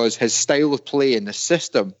because his style of play and the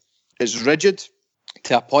system is rigid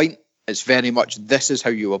to a point. It's very much, this is how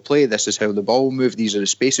you will play, this is how the ball will move, these are the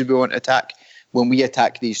spaces we want to attack. When we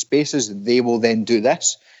attack these spaces, they will then do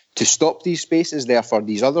this to stop these spaces. Therefore,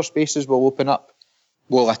 these other spaces will open up.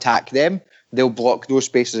 We'll attack them. They'll block those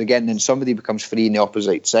spaces again, then somebody becomes free in the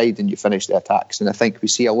opposite side and you finish the attacks. And I think we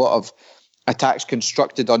see a lot of attacks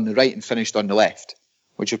constructed on the right and finished on the left,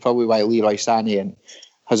 which is probably why Leroy Sané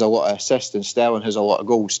has a lot of assists and Sterling has a lot of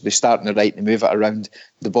goals. They start on the right and move it around.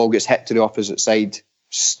 The ball gets hit to the opposite side.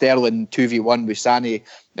 Sterling 2v1 with Sané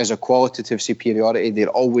is a qualitative superiority. They're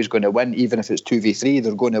always going to win. Even if it's 2v3,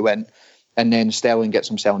 they're going to win. And then Sterling gets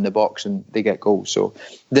himself in the box and they get goals. So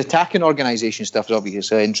the attacking organisation stuff is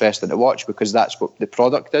obviously interesting to watch because that's what the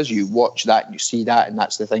product is. You watch that and you see that, and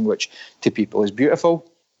that's the thing which to people is beautiful.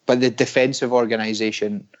 But the defensive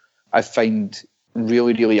organisation I find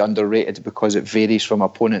really, really underrated because it varies from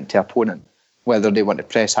opponent to opponent. Whether they want to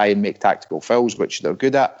press high and make tactical fouls, which they're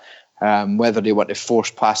good at, whether they want to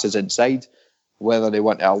force passes inside, whether they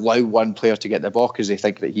want to allow one player to get the ball because they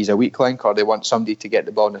think that he's a weak link, or they want somebody to get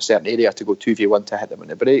the ball in a certain area to go 2v1 to hit them in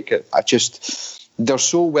the break. They're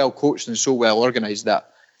so well coached and so well organised that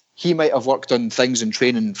he might have worked on things in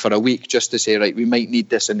training for a week just to say, right, we might need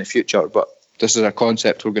this in the future, but this is a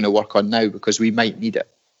concept we're going to work on now because we might need it.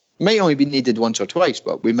 It might only be needed once or twice,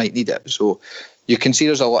 but we might need it. So you can see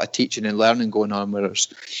there's a lot of teaching and learning going on, whereas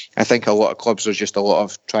I think a lot of clubs there's just a lot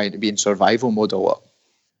of trying to be in survival mode a lot.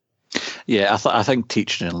 Yeah, I think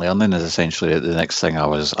teaching and learning is essentially the next thing I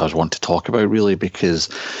was wanting to talk about, really, because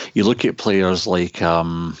you look at players like,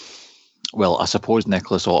 I suppose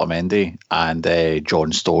Nicholas Otamendi and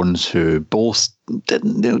John Stones, who both they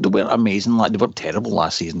weren't amazing, like they weren't terrible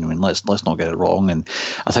last season. I mean, let's not get it wrong. And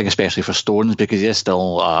I think especially for Stones, because he is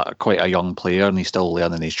still quite a young player and he's still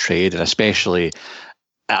learning his trade, and especially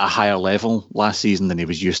at a higher level last season than he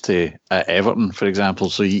was used to at Everton, for example.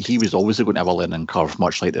 So he was obviously going to have a learning curve,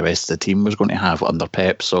 much like the rest of the team was going to have under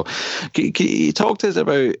Pep. So can you talk to us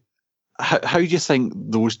about how do you think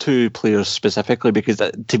those two players specifically, because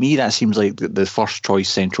to me that seems like the first choice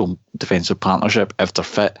central defensive partnership if they're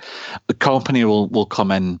fit. The Kompany will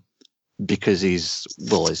come in because it's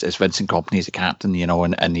Vincent Kompany, he's a captain,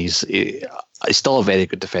 and he's still a very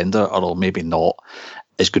good defender, although maybe not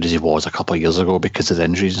as good as he was a couple of years ago because of the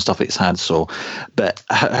injuries and stuff he's had. So, but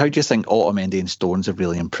how do you think Otamendi and Stones have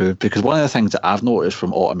really improved? Because one of the things that I've noticed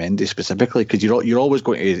from Otamendi specifically, because you're always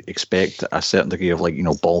going to expect a certain degree of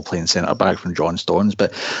ball playing centre back from John Stones,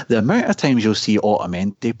 but the amount of times you'll see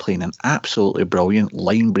Otamendi playing an absolutely brilliant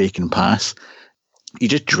line breaking pass, he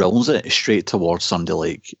just drills it straight towards somebody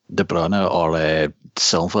like De Bruyne or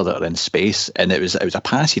Silva that are in space, and it was a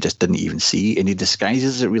pass you just didn't even see, and he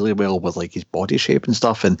disguises it really well with his body shape and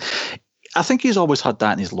stuff. And I think he's always had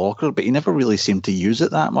that in his locker, but he never really seemed to use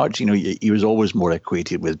it that much. He was always more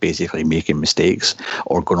equated with basically making mistakes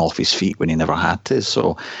or going off his feet when he never had to.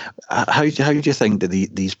 So how do you think that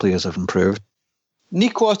these players have improved?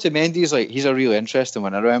 Nico Otamendi he's a really interesting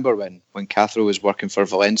one. I remember when Cathro was working for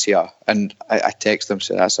Valencia, and I texted him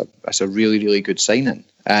and said that's a really, really good signing.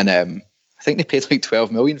 And I think they paid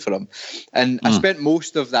 12 million for him. And I spent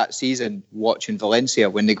most of that season watching Valencia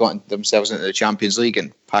when they got themselves into the Champions League,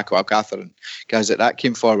 and Paco Alcácer and guys like that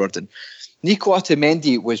came forward. And Nico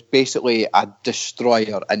Otamendi was basically a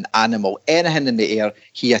destroyer, an animal. Anything in the air,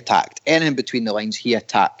 he attacked. Anything between the lines, he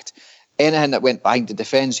attacked. Anything that went behind the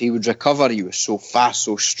defence, he would recover. He was so fast,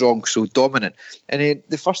 so strong, so dominant. And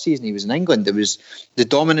the first season he was in England, the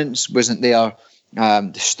dominance wasn't there.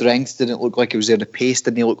 The strength didn't look like it was there. The pace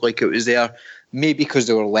didn't look like it was there. Maybe because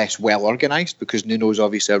they were less well organised, because Nuno's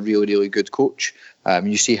obviously a really, really good coach.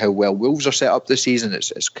 You see how well Wolves are set up this season.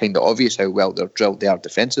 It's kind of obvious how well they're drilled they are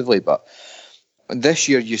defensively. But this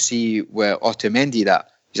year you see where Otamendi, that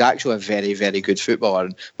he's actually a very, very good footballer.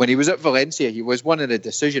 And when he was at Valencia, he was one of the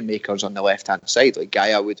decision makers on the left-hand side. Like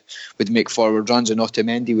Gaia would make forward runs, and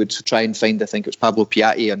Otamendi would try and find, I think it was Pablo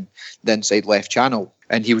Piatti on the inside left channel,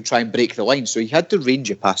 and he would try and break the line. So he had the range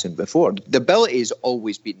of passing before. The ability has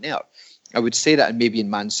always been there. I would say that maybe in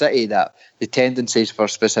Man City that the tendencies for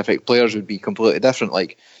specific players would be completely different.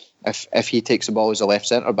 Like if he takes the ball as a left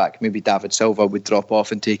centre-back, maybe David Silva would drop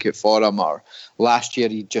off and take it for him, or last year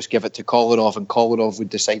he'd just give it to Kolarov and Kolarov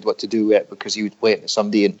would decide what to do with it because he would play it to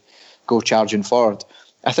somebody and go charging forward.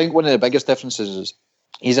 I think one of the biggest differences is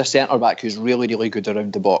he's a centre-back who's really, really good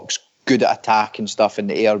around the box, good at attack and stuff in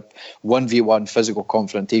the air, 1v1 physical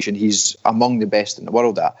confrontation. He's among the best in the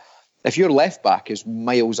world at. If your left-back is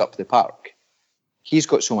miles up the park, he's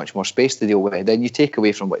got so much more space to deal with, then you take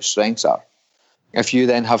away from what his strengths are. If you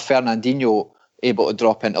then have Fernandinho able to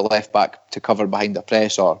drop into left back to cover behind the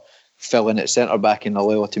press, or fill in at centre back and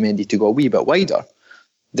allow Otamendi to go a wee bit wider,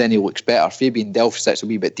 then he looks better. Fabian Delph sits a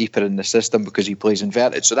wee bit deeper in the system because he plays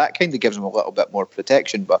inverted, so that kind of gives him a little bit more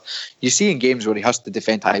protection. But you see in games where he has to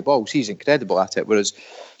defend high balls, he's incredible at it. Whereas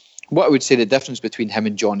what I would say the difference between him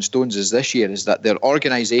and John Stones is this year is that their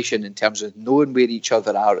organisation in terms of knowing where each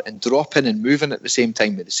other are and dropping and moving at the same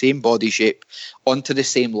time with the same body shape onto the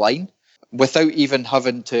same line, without even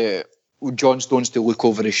having to John Stones to look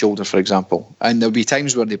over his shoulder, for example. And there'll be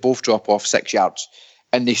times where they both drop off 6 yards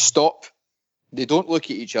and they stop, they don't look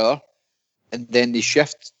at each other, and then they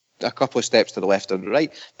shift a couple of steps to the left or the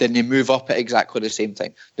right, then they move up at exactly the same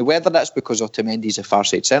time. Now, whether that's because Otamendi's a far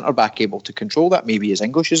side centre-back able to control that, maybe his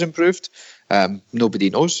English has improved, nobody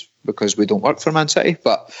knows because we don't work for Man City,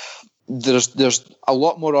 but there's a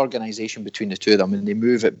lot more organisation between the two of them, and they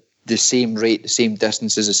move at the same rate, the same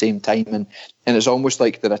distances, the same time, and it's almost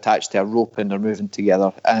like they're attached to a rope and they're moving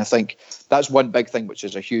together. And I think that's one big thing, which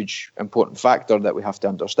is a huge important factor that we have to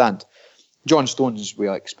understand. John Stones we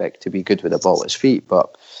expect to be good with the ball at his feet,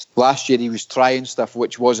 but last year he was trying stuff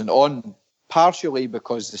which wasn't on, partially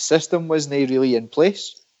because the system wasn't really in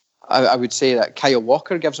place. I would say that Kyle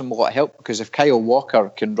Walker gives him a lot of help, because if Kyle Walker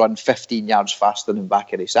can run 15 yards faster than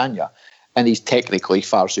Bakary Sagna, and he's technically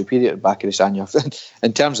far superior to Bakary Sagna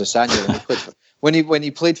in terms of Sagna, when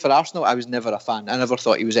he played for Arsenal, I was never a fan. I never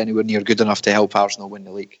thought he was anywhere near good enough to help Arsenal win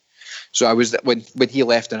the league. So I was when he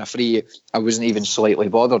left on a free, I wasn't even slightly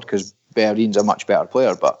bothered because Bellerin's a much better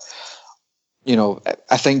player. But you know,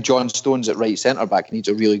 I think John Stones at right centre back needs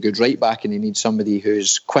a really good right back, and he needs somebody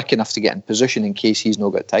who's quick enough to get in position in case he's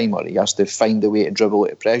not got time, or he has to find a way to dribble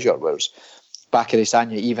out of pressure. Whereas Bakary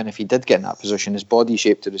Sagna, even if he did get in that position, his body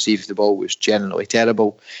shape to receive the ball was generally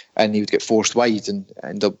terrible, and he would get forced wide, and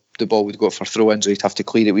the ball would go for throw-ins, so he'd have to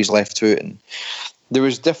clear it with his left foot, and there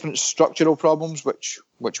was different structural problems which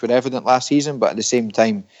were evident last season, but at the same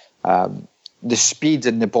time, the speed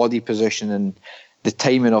and the body position and the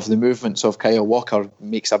timing of the movements of Kyle Walker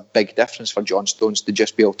makes a big difference for John Stones to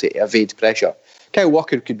just be able to evade pressure. Kyle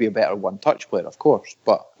Walker could be a better one-touch player, of course,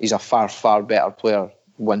 but he's a far, far better player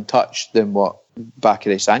one-touch than what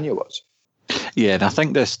Bacary Sagna was. Yeah, and I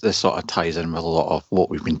think this sort of ties in with a lot of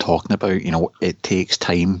what we've been talking about. You know, it takes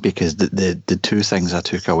time, because the two things I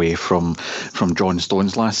took away from John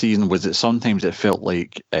Stones last season was that sometimes it felt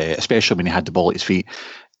like, especially when he had the ball at his feet,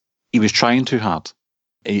 he was trying too hard.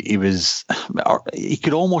 He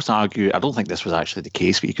could almost argue, I don't think this was actually the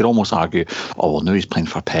case, but you could almost argue, oh, well, now he's playing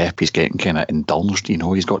for Pep, he's getting kind of indulged, you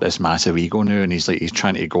know, he's got this massive ego now, and he's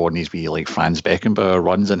trying to go on these wee, like, Franz Beckenbauer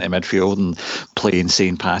runs into midfield and play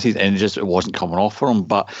insane passes, and it wasn't coming off for him.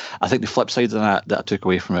 But I think the flip side of that I took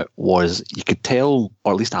away from it was, you could tell,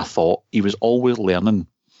 or at least I thought, he was always learning.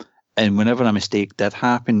 And whenever a mistake did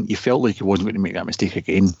happen, you felt like he wasn't going to make that mistake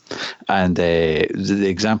again. And the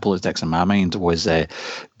example that sticks in my mind was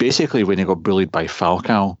basically when he got bullied by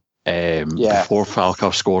Falcao, before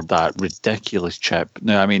Falcao scored that ridiculous chip.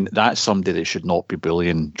 Now, I mean, that's somebody that should not be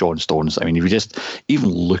bullying John Stones. I mean, if you just, even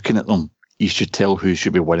looking at them, you should tell who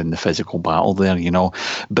should be winning the physical battle there, you know.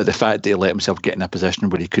 But the fact that he let himself get in a position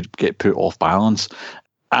where he could get put off balance,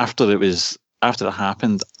 after it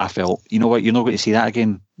happened, I felt, you know what, you're not going to see that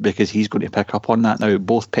again, because he's going to pick up on that now,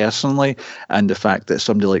 both personally and the fact that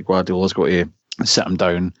somebody like Guardiola's got to sit him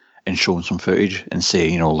down and show him some footage and say,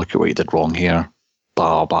 you know, look at what you did wrong here,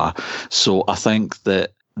 blah, blah. So I think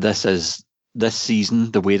that this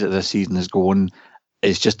season, the way that this season is going,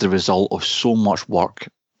 is just the result of so much work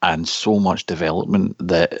and so much development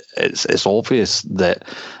that it's obvious that,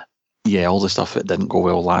 yeah, all the stuff that didn't go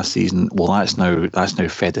well last season, well, that's now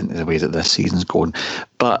fed into the way that this season's going.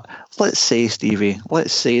 But let's say, Stevie,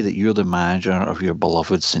 that you're the manager of your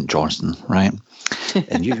beloved St Johnstone, right?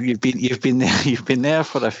 And you've been there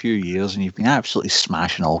for a few years, and you've been absolutely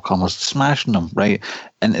smashing all comers, smashing them right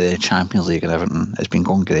into the Champions League and everything. It's been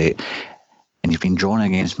going great, and you've been drawn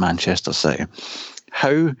against Manchester City.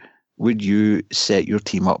 How would you set your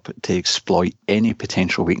team up to exploit any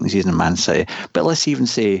potential weaknesses in Man City? But let's even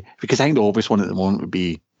say, because I think the obvious one at the moment would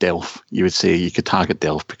be Delph. You would say you could target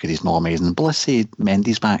Delph because he's not amazing. But let's say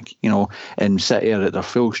Mendy's back, you know, and City are at their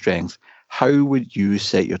full strength. How would you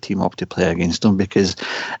set your team up to play against them? Because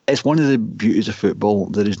it's one of the beauties of football.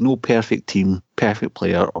 There is no perfect team, perfect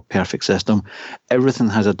player, or perfect system. Everything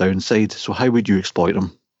has a downside. So how would you exploit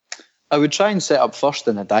them? I would try and set up first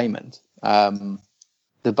in a diamond.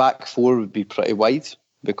 The back four would be pretty wide,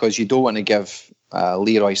 because you don't want to give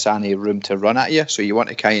Leroy Sané room to run at you. So you want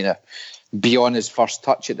to kind of be on his first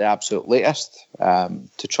touch at the absolute latest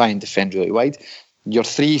to try and defend really wide. Your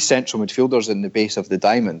three central midfielders in the base of the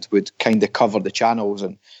diamond would kind of cover the channels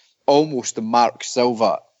and almost mark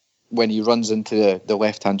Silva when he runs into the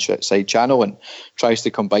left-hand side channel and tries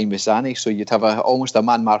to combine with Sané. So you'd have almost a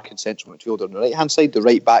man-marking central midfielder on the right-hand side. The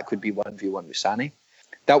right back would be 1v1 with Sané.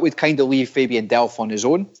 That would kind of leave Fabian Delph on his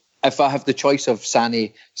own. If I have the choice of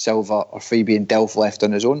Sané, Silva or Fabian Delph left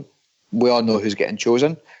on his own, we all know who's getting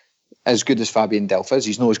chosen. As good as Fabian Delph is,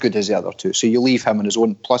 he's not as good as the other two. So you leave him on his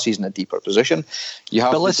own, plus he's in a deeper position.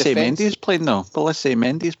 But let's say Mendy's playing though. Well, let's say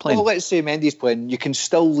Mendy's playing. You can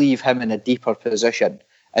still leave him in a deeper position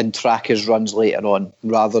and track his runs later on,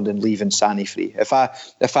 rather than leaving Sané free. If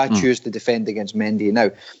I choose to defend against Mendy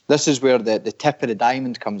now, this is where the tip of the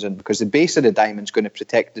diamond comes in, because the base of the diamond is going to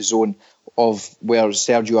protect the zone of where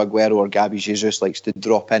Sergio Aguero or Gabby Jesus likes to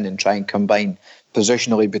drop in and try and combine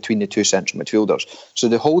positionally between the two central midfielders. So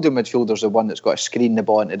the holding midfielder is the one that's got to screen the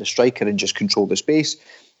ball into the striker and just control the space,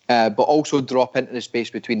 but also drop into the space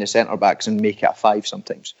between the centre backs and make it a 5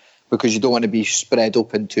 sometimes, because you don't want to be spread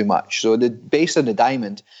open too much. So the base of the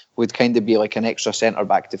diamond would kind of be like an extra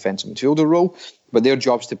centre-back defensive midfielder role, but their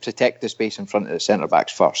job's to protect the space in front of the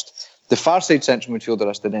centre-backs first. The far side central midfielder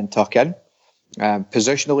has to then tuck in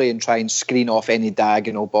positionally and try and screen off any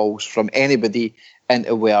diagonal balls from anybody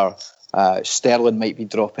into where Sterling might be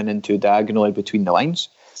dropping into diagonally between the lines.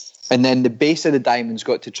 And then the base of the diamond's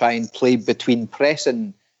got to try and play between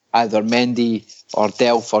pressing either Mendy or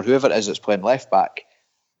Delph or whoever it is that's playing left-back,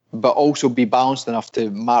 but also be balanced enough to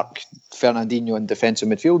mark Fernandinho in defensive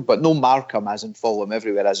midfield, but no mark him as in follow him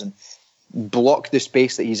everywhere, as in block the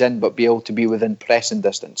space that he's in, but be able to be within pressing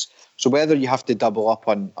distance. So whether you have to double up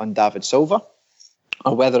on David Silva,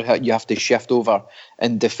 or whether you have to shift over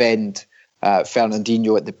and defend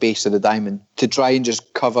Fernandinho at the base of the diamond to try and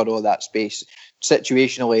just cover all that space.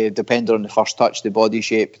 Situationally, depending on the first touch, the body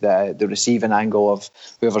shape, the receiving angle of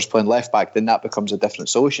whoever's playing left back, then that becomes a different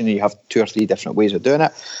solution, and you have 2 or 3 different ways of doing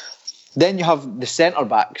it. Then you have the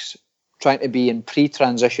centre-backs trying to be in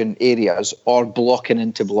pre-transition areas or blocking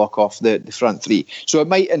in to block off the front three. So it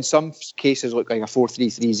might, in some cases, look like a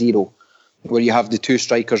 4-3-3-0, where you have the two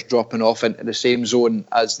strikers dropping off into the same zone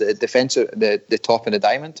as the defensive, the top of the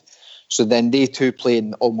diamond. So then they two play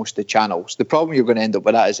in almost the channels. The problem you're going to end up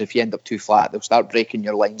with that is if you end up too flat, they'll start breaking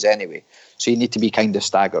your lines anyway. So you need to be kind of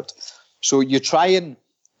staggered. So you try and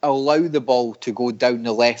allow the ball to go down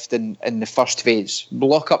the left in the first phase,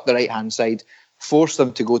 block up the right-hand side, force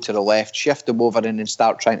them to go to the left, shift them over and then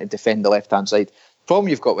start trying to defend the left-hand side. The problem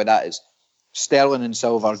you've got with that is Sterling and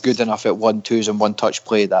Silva are good enough at 1-2s and one-touch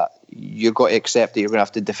play that you've got to accept that you're going to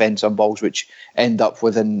have to defend some balls which end up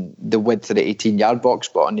within the width of the 18-yard box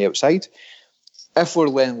but on the outside. If we're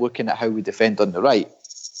then looking at how we defend on the right,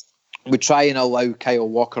 we try and allow Kyle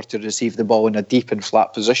Walker to receive the ball in a deep and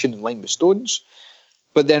flat position in line with Stones,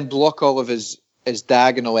 but then block all of his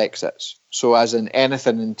diagonal exits. So as in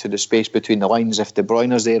anything into the space between the lines, if De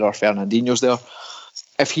Bruyne's there or Fernandinho's there,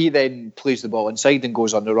 if he then plays the ball inside and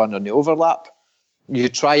goes on the run on the overlap, you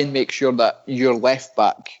try and make sure that your left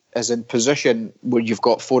back is in position where you've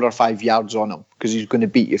got 4 or 5 yards on him, because he's going to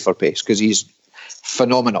beat you for pace, because he's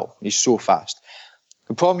phenomenal. He's so fast.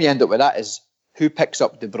 The problem you end up with that is who picks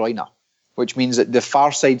up De Bruyne, which means that the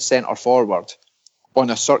far side centre forward on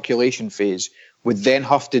a circulation phase would then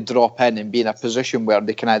have to drop in and be in a position where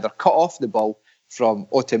they can either cut off the ball from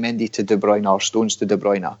Otamendi to De Bruyne or Stones to De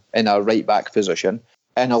Bruyne in a right back position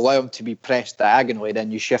and allow them to be pressed diagonally.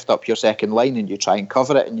 Then you shift up your second line and you try and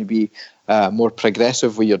cover it and you be more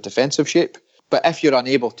progressive with your defensive shape. But if you're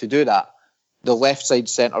unable to do that, the left side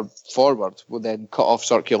centre forward will then cut off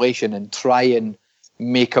circulation and try and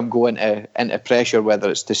make him go into pressure, whether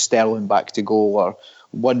it's to Sterling back to goal or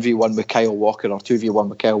 1v1 with Kyle Walker or 2v1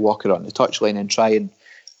 with Kyle Walker on the touchline, and try and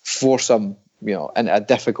force him, into a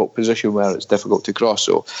difficult position where it's difficult to cross.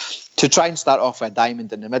 So to try and start off with a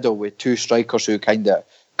diamond in the middle with two strikers who kind of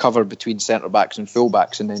cover between centre-backs and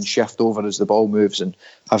full-backs and then shift over as the ball moves and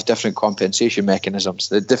have different compensation mechanisms.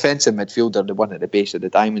 The defensive midfielder, the one at the base of the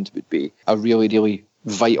diamond, would be a really, really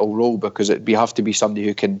vital role, because it'd have to be somebody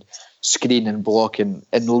who can screen and block and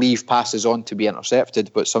leave passes on to be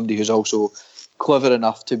intercepted, but somebody who's also clever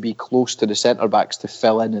enough to be close to the centre-backs to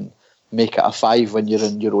fill in and make it a 5 when you're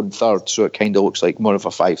in your own third. So it kind of looks like more of a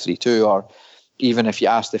 5-3-2, or even if you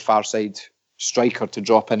ask the far side striker to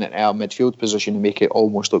drop in at a midfield position and make it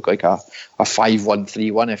almost look like a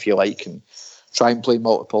 5-1-3-1, if you like, and try and play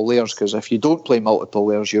multiple layers, because if you don't play multiple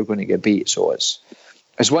layers, you're going to get beat. So it's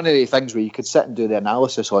one of the things where you could sit and do the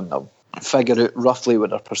analysis on them, figure out roughly what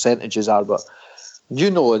their percentages are, but you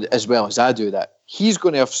know as well as I do that he's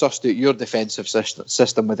going to have sussed out your defensive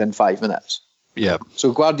system within 5 minutes. Yeah.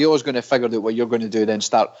 So Guardiola's going to figure out what you're going to do, then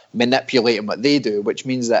start manipulating what they do, which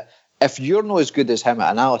means that if you're not as good as him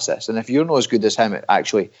at analysis, and if you're not as good as him at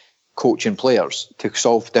actually coaching players to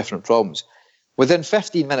solve different problems, within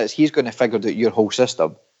 15 minutes he's going to figure out your whole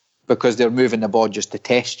system, because they're moving the ball just to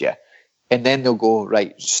test you. And then they'll go,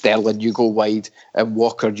 right, Sterling, you go wide, and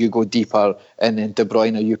Walker, you go deeper, and then De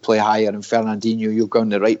Bruyne, you play higher, and Fernandinho, you go in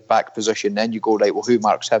the right back position. Then you go, right, well, who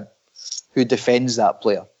marks him? Who defends that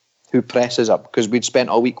player? Who presses up? Because we'd spent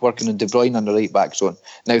all week working on De Bruyne on the right back zone.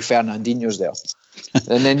 Now Fernandinho's there.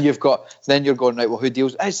 And then you're going, right, well, who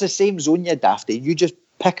deals? It's the same zone, you dafty. You just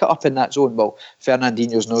pick it up in that zone. Well,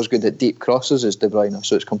 Fernandinho's not as good at deep crosses as De Bruyne,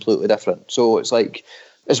 so it's completely different. So it's like,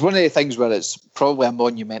 it's one of the things where it's probably a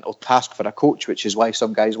monumental task for a coach, which is why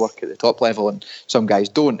some guys work at the top level and some guys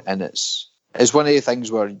don't. And it's one of the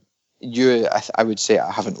things where I would say,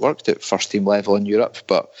 I haven't worked at first team level in Europe,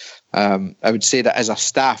 but I would say that as a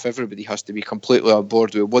staff, everybody has to be completely on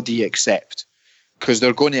board with what do you accept, because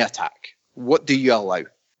they're going to attack. What do you allow?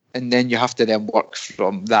 And then you have to then work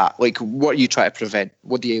from that. Like, what are you trying to prevent?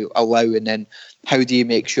 What do you allow? And then how do you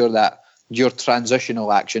make sure that your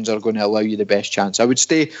transitional actions are going to allow you the best chance? I would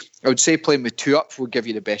say playing with 2 up will give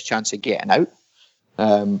you the best chance of getting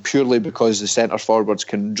out, purely because the centre forwards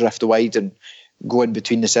can drift wide and go in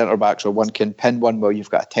between the centre backs, or one can pin one while you've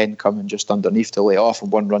got a 10 coming just underneath to lay off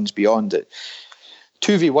and one runs beyond it.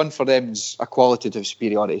 2v1 for them is a qualitative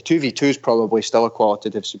superiority. 2v2 is probably still a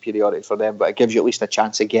qualitative superiority for them, but it gives you at least a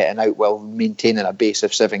chance of getting out while maintaining a base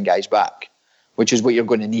of 7 guys back, which is what you're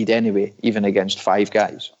going to need anyway, even against 5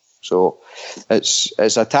 guys. So it's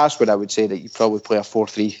a task where I would say that you probably play a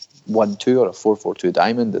 4-3-1-2 or a 4-4-2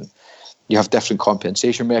 diamond, and you have different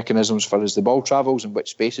compensation mechanisms for as the ball travels and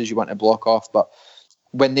which spaces you want to block off. But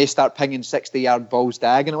when they start pinging 60-yard balls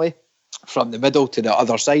diagonally from the middle to the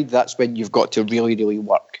other side, that's when you've got to really, really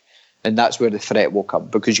work. And that's where the threat will come,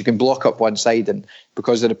 because you can block up one side, and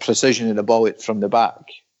because of the precision of the ball from the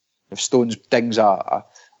back, if Stones dings a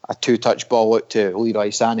a 2-touch ball out to Leroy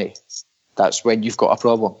Sané, that's when you've got a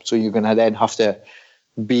problem. So you're going to then have to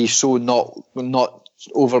be so not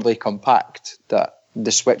overly compact that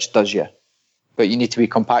the switch does you. But you need to be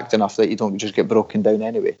compact enough that you don't just get broken down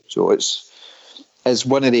anyway. So it's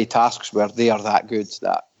one of the tasks where they are that good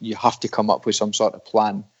that you have to come up with some sort of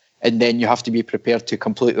plan. And then you have to be prepared to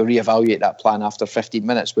completely reevaluate that plan after 15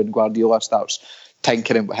 minutes when Guardiola starts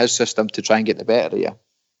tinkering with his system to try and get the better of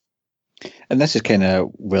you. And this is kind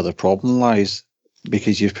of where the problem lies,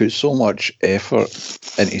 because you've put so much effort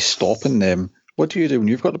into stopping them. What do you do when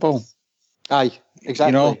you've got the ball? Aye,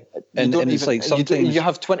 exactly. You know, and it's like sometimes you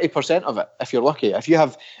have 20% of it if you're lucky. If you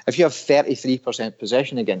have 33%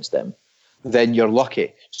 possession against them, then you're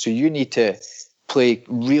lucky. So you need to play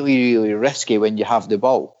really, really risky when you have the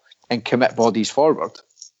ball and commit bodies forward.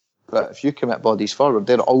 But if you commit bodies forward,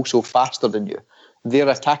 they're also faster than you. Their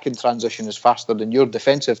attacking transition is faster than your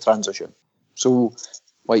defensive transition. So,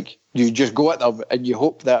 like, you just go at them and you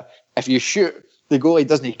hope that if you shoot, the goalie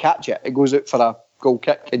doesn't catch it. It goes out for a goal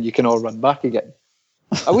kick and you can all run back again.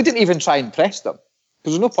 I wouldn't even try and press them,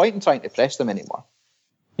 because there's no point in trying to press them anymore.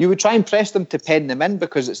 You would try and press them to pen them in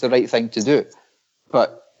because it's the right thing to do.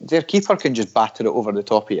 But their keeper can just batter it over the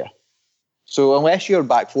top of you. So unless your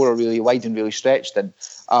back four are really wide and really stretched and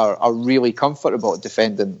are really comfortable at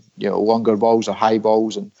defending, longer balls or high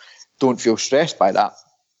balls and don't feel stressed by that,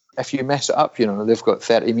 if you mess it up, they've got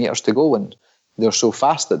 30 metres to go and they're so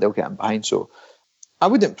fast that they'll get in behind. So I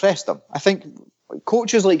wouldn't press them. I think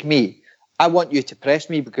coaches like me, I want you to press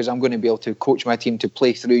me because I'm going to be able to coach my team to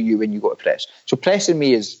play through you when you go to press. So pressing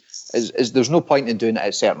me is there's no point in doing it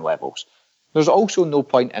at certain levels. There's also no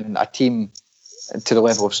point in a team to the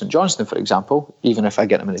level of St Johnstone, for example, even if I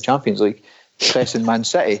get them in the Champions League, pressing Man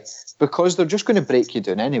City, because they're just going to break you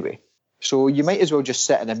down anyway. So you might as well just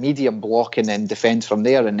sit in a medium block and then defend from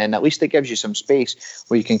there, and then at least it gives you some space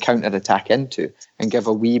where you can counter-attack into and give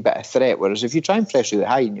a wee bit of threat. Whereas if you try and press really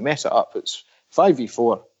high and you mess it up, it's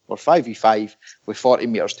 5v4 or 5v5 with 40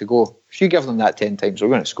 metres to go. If you give them that 10 times, they're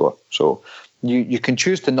going to score. So you can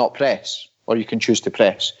choose to not press, or you can choose to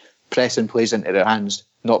press. Pressing plays into their hands.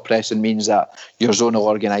 Not pressing means that your zonal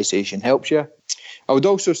organisation helps you. I would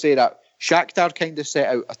also say that Shakhtar kind of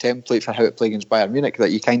set out a template for how to play against Bayern Munich,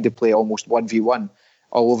 that you kind of play almost 1v1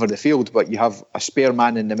 all over the field, but you have a spare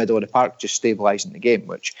man in the middle of the park just stabilising the game,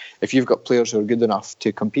 which if you've got players who are good enough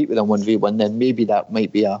to compete with them 1v1, then maybe that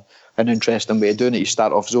might be an interesting way of doing it. You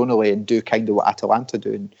start off zonally and do kind of what Atalanta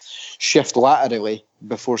do and shift laterally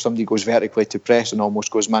before somebody goes vertically to press and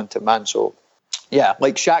almost goes man-to-man. So, yeah,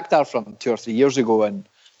 like Shakhtar from 2 or 3 years ago and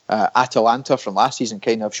Atalanta from last season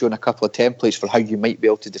kind of shown a couple of templates for how you might be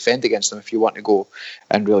able to defend against them if you want to go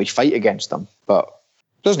and really fight against them. But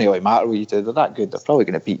it doesn't really matter what you do. They're that good. They're probably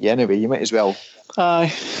going to beat you anyway. You might as well.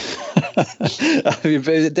 Aye. I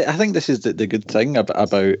think this is the good thing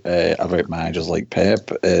about managers like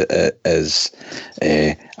Pep is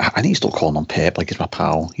I need to stop calling him Pep like he's my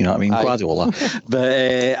pal. You know what I mean? Aye. Guardiola.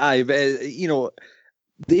 But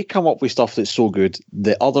they come up with stuff that's so good,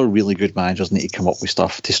 the other really good managers need to come up with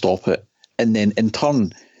stuff to stop it. And then in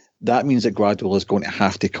turn, that means that Guardiola is going to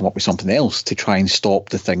have to come up with something else to try and stop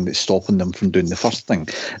the thing that's stopping them from doing the first thing.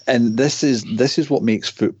 And this is what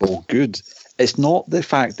makes football good. It's not the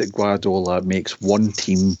fact that Guardiola makes one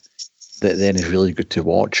team that then is really good to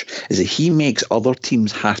watch, is that he makes other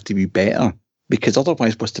teams have to be better, because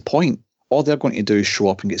otherwise what's the point? All they're going to do is show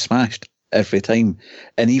up and get smashed every time.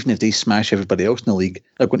 And even if they smash everybody else in the league,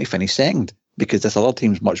 they're going to finish second because this other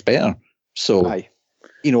team's much better. So, Aye.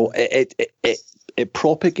 It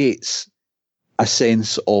propagates a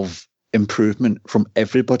sense of improvement from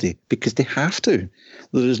everybody because they have to.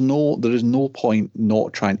 There is no point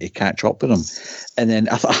not trying to catch up with them. And then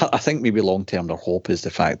I think maybe long term their hope is the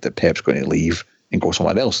fact that Pep's going to leave and go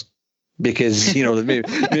somewhere else. Because maybe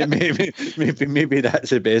that's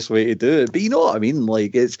the best way to do it. But you know what I mean?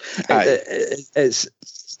 Like it's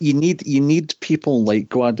you need people like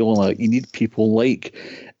Guardiola. You need people like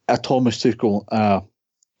Thomas Tuchel,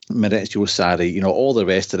 Maurizio Sarri. All the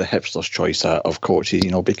rest of the hipster's choice of coaches.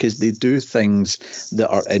 Because they do things that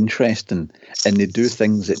are interesting and they do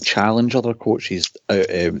things that challenge other coaches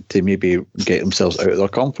to maybe get themselves out of their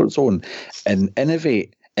comfort zone and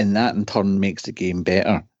innovate, and that in turn makes the game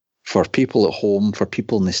better. For people at home, for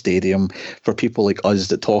people in the stadium, for people like us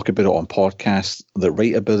that talk about it on podcasts, that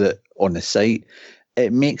write about it on the site,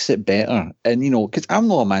 it makes it better. And, because I'm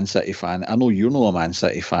not a Man City fan, I know you're not a Man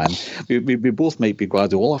City fan. We both might be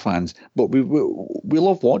Guardiola fans, but we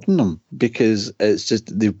love watching them because it's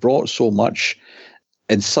just they've brought so much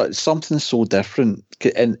And something so different,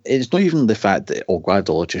 and it's not even the fact that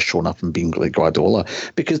Guardiola just shown up and being like Guardiola,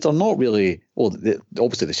 because they're not really. Well,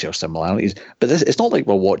 obviously they share similarities, but it's not like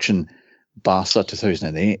we're watching Barca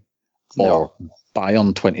 2008 or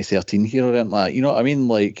Bayern 2013 here or anything like that. You know what I mean?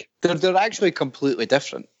 Like they're actually completely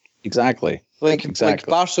different. Exactly. Like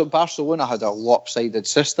Barcelona had a lopsided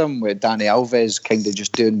system with Dani Alves kind of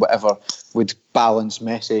just doing whatever would balance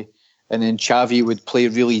Messi, and then Xavi would play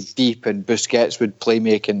really deep, and Busquets would play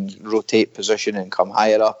make and rotate position and come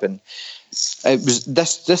higher up. And it was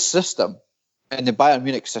this system, and the Bayern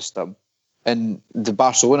Munich system, and the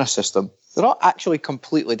Barcelona system. They're not actually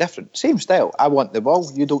completely different. Same style. I want the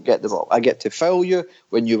ball, you don't get the ball. I get to foul you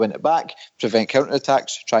when you win it back, prevent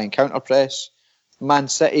counter-attacks, try and counter-press. Man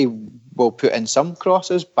City will put in some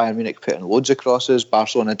crosses. Bayern Munich put in loads of crosses.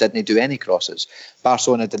 Barcelona didn't do any crosses.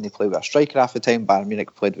 Barcelona didn't play with a striker half the time. Bayern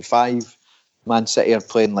Munich played with 5. Man City are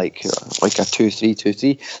playing like a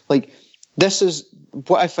 2-3-2-3. Like, this is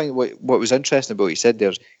what I think. What was interesting about what he said there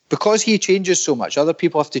is because he changes so much, other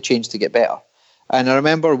people have to change to get better. And I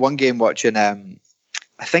remember one game watching. I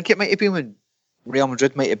think it might have been when Real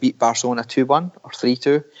Madrid might have beat Barcelona 2-1 or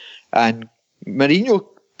 3-2, and Mourinho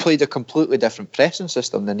played a completely different pressing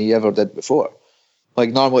system than he ever did before. Like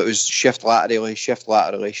normally it was shift laterally,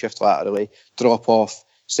 drop off,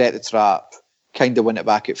 set the trap, kind of win it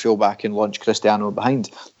back at fullback and launch Cristiano behind.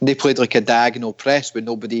 And they played like a diagonal press with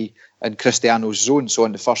nobody in Cristiano's zone. So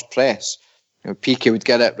on the first press, Piqué would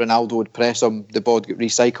get it, Ronaldo would press him, the ball would get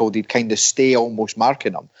recycled, he'd kind of stay almost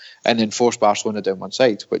marking him and then force Barcelona down one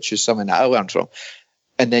side, which is something that I learned from.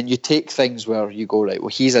 And then you take things where you go, right, well,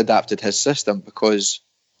 he's adapted his system because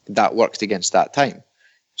that worked against that time.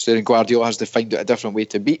 So then Guardiola has to find out a different way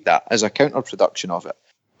to beat that as a counter-production of it.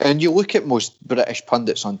 And you look at most British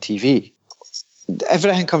pundits on TV,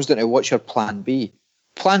 everything comes down to what's your plan B?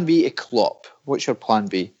 Plan B to Klopp. What's your plan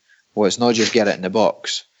B? Well, it's not just get it in the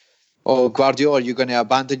box. Oh, Guardiola, are you going to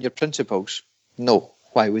abandon your principles? No.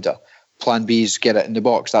 Why would I? Plan B is get it in the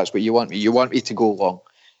box. That's what you want me. You want me to go long.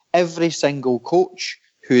 Every single coach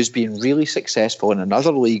who has been really successful in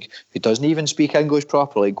another league, who doesn't even speak English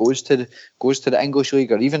properly, goes to the English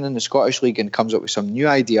league or even in the Scottish league and comes up with some new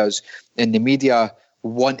ideas, and the media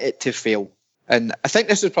want it to fail. And I think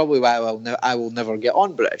this is probably why I will never get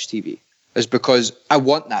on British TV, is because I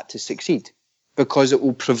want that to succeed, because it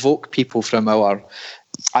will provoke people from our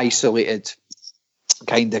isolated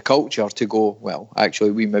kind of culture to go, well,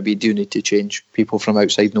 actually, we maybe do need to change. People from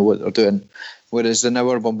outside know what they're doing. Whereas in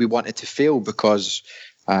our one, we want it to fail because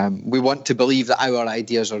we want to believe that our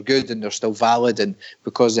ideas are good and they're still valid, and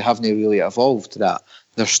because they haven't really evolved, that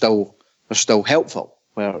they're still helpful.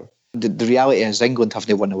 Where the reality is England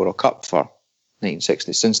haven't won the World Cup for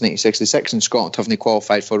 1960 since 1966, and Scotland haven't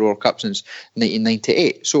qualified for World Cup since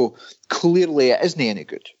 1998. So clearly it isn't any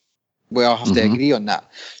good. We all have to agree on that.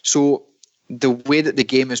 So the way that the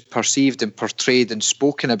game is perceived and portrayed and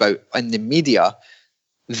spoken about in the media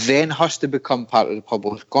then has to become part of the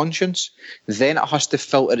public conscience. Then it has to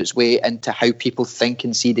filter its way into how people think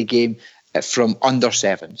and see the game from under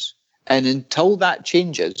sevens. And until that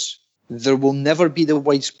changes, there will never be the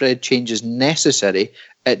widespread changes necessary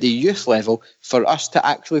at the youth level for us to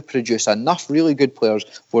actually produce enough really good players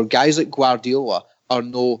where guys like Guardiola are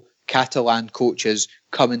no Catalan coaches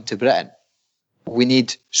coming to Britain. We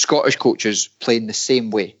need Scottish coaches playing the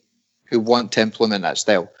same way who want to implement that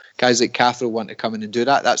style. Guys like Cathro want to come in and do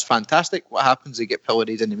that. That's fantastic. What happens? They get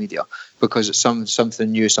pilloried in the media because it's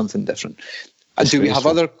something new, something different. Do we have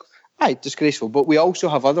other... disgraceful. But we also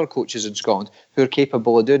have other coaches in Scotland who are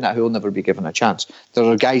capable of doing that, who will never be given a chance. There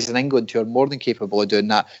are guys in England who are more than capable of doing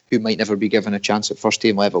that, who might never be given a chance at first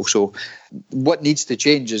team level. So what needs to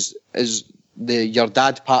change is your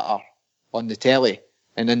dad patter on the telly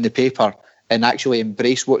and in the paper, and actually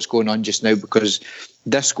embrace what's going on just now, because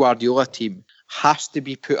this Guardiola team has to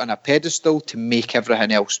be put on a pedestal to make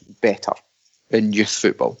everything else better in youth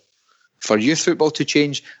football. For youth football to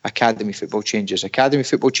change, academy football changes. Academy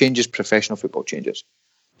football changes, professional football changes.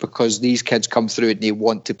 Because these kids come through and they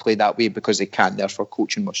want to play that way because they can. Therefore,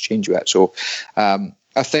 coaching must change with it. So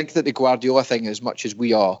I think that the Guardiola thing, as much as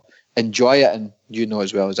we all enjoy it, and you know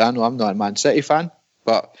as well as I know, I'm not a Man City fan,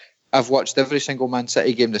 but I've watched every single Man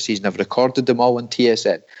City game this season. I've recorded them all on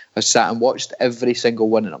TSN. I've sat and watched every single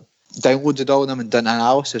one of them, downloaded all of them and done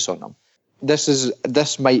analysis on them.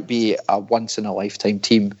 This might be a once-in-a-lifetime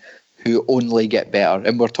team who only get better.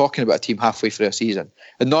 And we're talking about a team halfway through a season.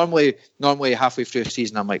 And normally halfway through a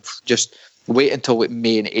season, I'm like, just wait until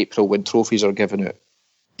May and April when trophies are given out.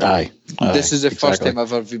 Aye. This is the first time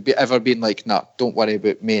I've ever been like, nah, don't worry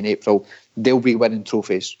about May and April. They'll be winning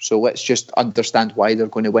trophies. So let's just understand why they're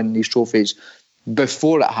going to win these trophies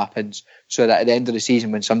before it happens, so that at the end of the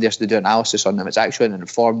season, when somebody has to do analysis on them, it's actually an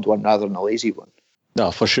informed one rather than a lazy one.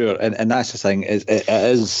 No, for sure, and that's the thing. It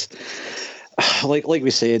is like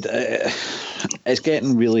we said, it's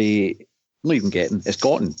getting really. Not even getting.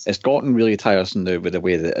 It's gotten really tiresome now with the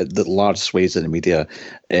way that the large swathes of the media,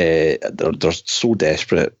 they're so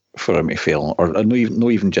desperate for him to fail, or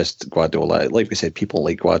not even just Guardiola. Like we said, people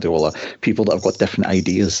like Guardiola, people that have got different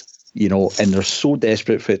ideas, and they're so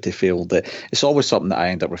desperate for it to fail that it's always something that I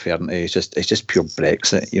end up referring to. It's just pure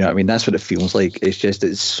Brexit. You know what I mean? That's what it feels like.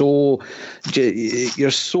 It's so, you're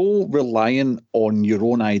so reliant on your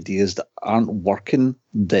own ideas that aren't working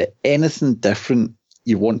that anything different,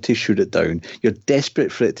 you want to shoot it down. You're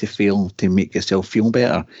desperate for it to fail to make yourself feel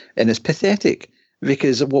better. And it's pathetic,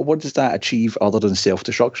 because what does that achieve other than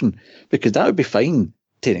self-destruction? Because that would be fine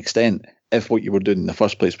to an extent if what you were doing in the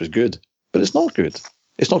first place was good. But it's not good.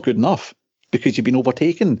 It's not good enough, because you've been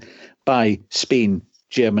overtaken by Spain,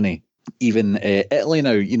 Germany, even Italy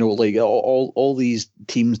now. Like all these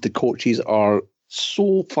teams, the coaches are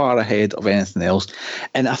so far ahead of anything else.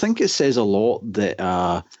 And I think it says a lot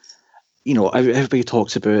that... everybody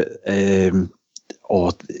talks about,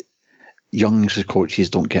 young coaches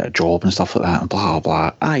don't get a job and stuff like that, and blah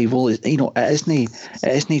blah. Aye, well, it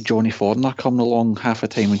isn't Johnny Forner coming along half the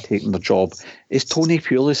time and taking the job. It's Tony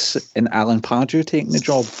Pulis and Alan Pardew taking the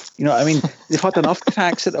job. You know what I mean? They've had enough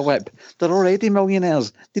cracks at the whip. They're already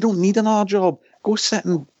millionaires. They don't need another job. Go sit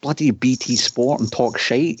in bloody BT Sport and talk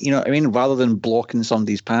shite, you know what I mean, rather than blocking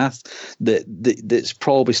somebody's path that's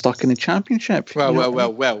probably stuck in the Championship.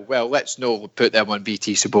 Well, let's not put them on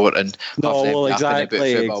BT Sport and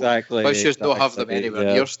exactly. Let's just not have them anywhere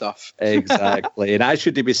near stuff. Exactly. And I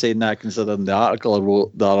shouldn't be saying that considering the article I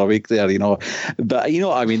wrote the other week there, But you know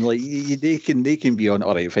what I mean, like they can be on,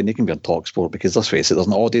 all right, fine, they can be on TalkSport, because let's face it, there's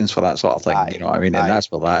an audience for that sort of thing, you know what I mean? And that's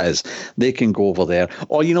what that is. They can go over there.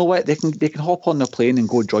 Or you know what, they can hop on the plane and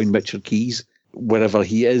go join Richard Keys wherever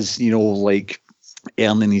he is, like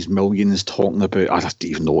earning his millions, talking about, I don't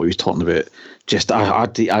even know what he was talking about. Just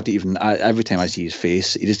every time I see his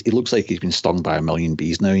face, he looks like he's been stung by a million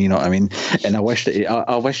bees now, you know what I mean? And I wish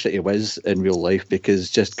that he was in real life, because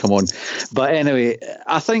just come on. But anyway,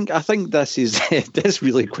 I think this is this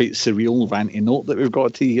really quite surreal ranty note that we've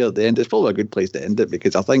got to here at the end. It's probably a good place to end it,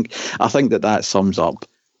 because I think that sums up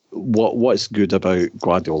what's good about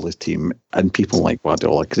Guardiola's team and people like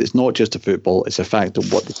Guardiola, because it's not just the football, it's the fact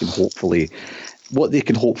of what they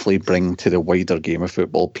can hopefully bring to the wider game of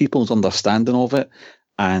football, people's understanding of it,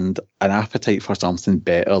 and an appetite for something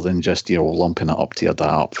better than just lumping it up to your dad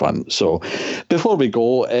up front. So before we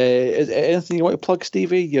go, is anything you want to plug,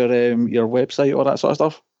 Stevie, your website, all that sort of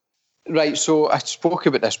stuff? Right, so I spoke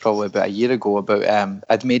about this probably about a year ago about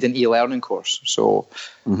I'd made an e-learning course. So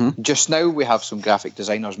just now we have some graphic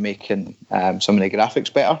designers making some of the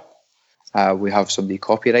graphics better. We have somebody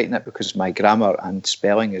copywriting it, because my grammar and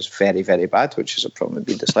spelling is very, very bad, which is a problem with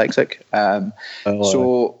being dyslexic.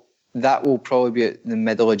 So that will probably be at the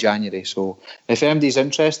middle of January. So if anybody's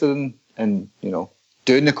interested in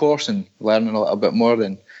doing the course and learning a little bit more,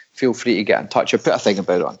 then feel free to get in touch. I put a thing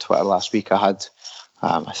about it on Twitter last week. I had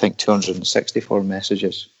I think 264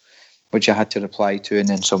 messages, which I had to reply to, and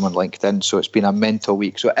then someone LinkedIn. So it's been a mental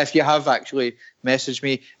week. So if you have actually messaged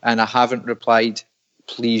me and I haven't replied,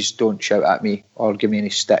 please don't shout at me or give me any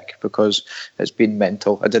stick, because it's been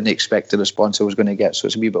mental. I didn't expect the response I was going to get, so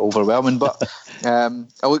it's a wee bit overwhelming. But I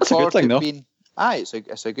look forward to being... it's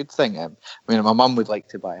a good thing. I mean, my mum would like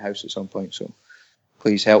to buy a house at some point, so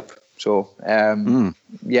please help. So,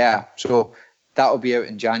 so that'll be out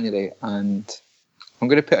in January, and I'm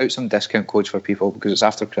going to put out some discount codes for people, because it's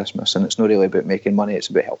after Christmas and it's not really about making money, it's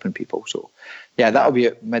about helping people. So, that'll be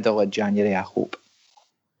out middle of January, I hope.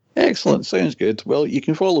 Excellent, sounds good. Well, you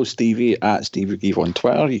can follow Stevie at Stevie Grieve on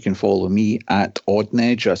Twitter. You can follow me at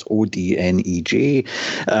Odnej, that's ODNEJ.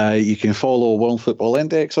 You can follow World Football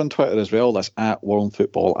Index on Twitter as well. That's at World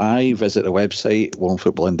Football I. Visit the website,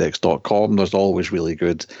 worldfootballindex.com. There's always really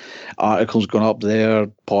good articles going up there,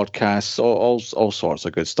 podcasts, all sorts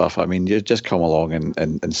of good stuff. I mean, you just come along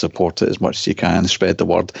and support it as much as you can, spread the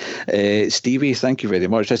word. Stevie, thank you very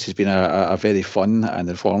much. This has been a very fun and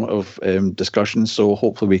informative discussion, so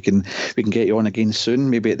hopefully we can get you on again soon,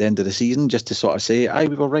 maybe at the end of the season, just to sort of say,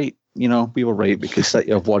 we were right. We were right, because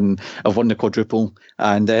City have won the quadruple,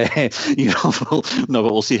 and but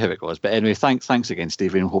we'll see how it goes. But anyway, thanks again,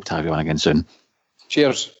 Stevie, and hope to have you on again soon.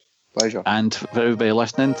 Cheers. Pleasure. And for everybody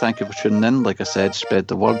listening, thank you for tuning in. Like I said, spread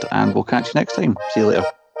the word, and we'll catch you next time. See you later.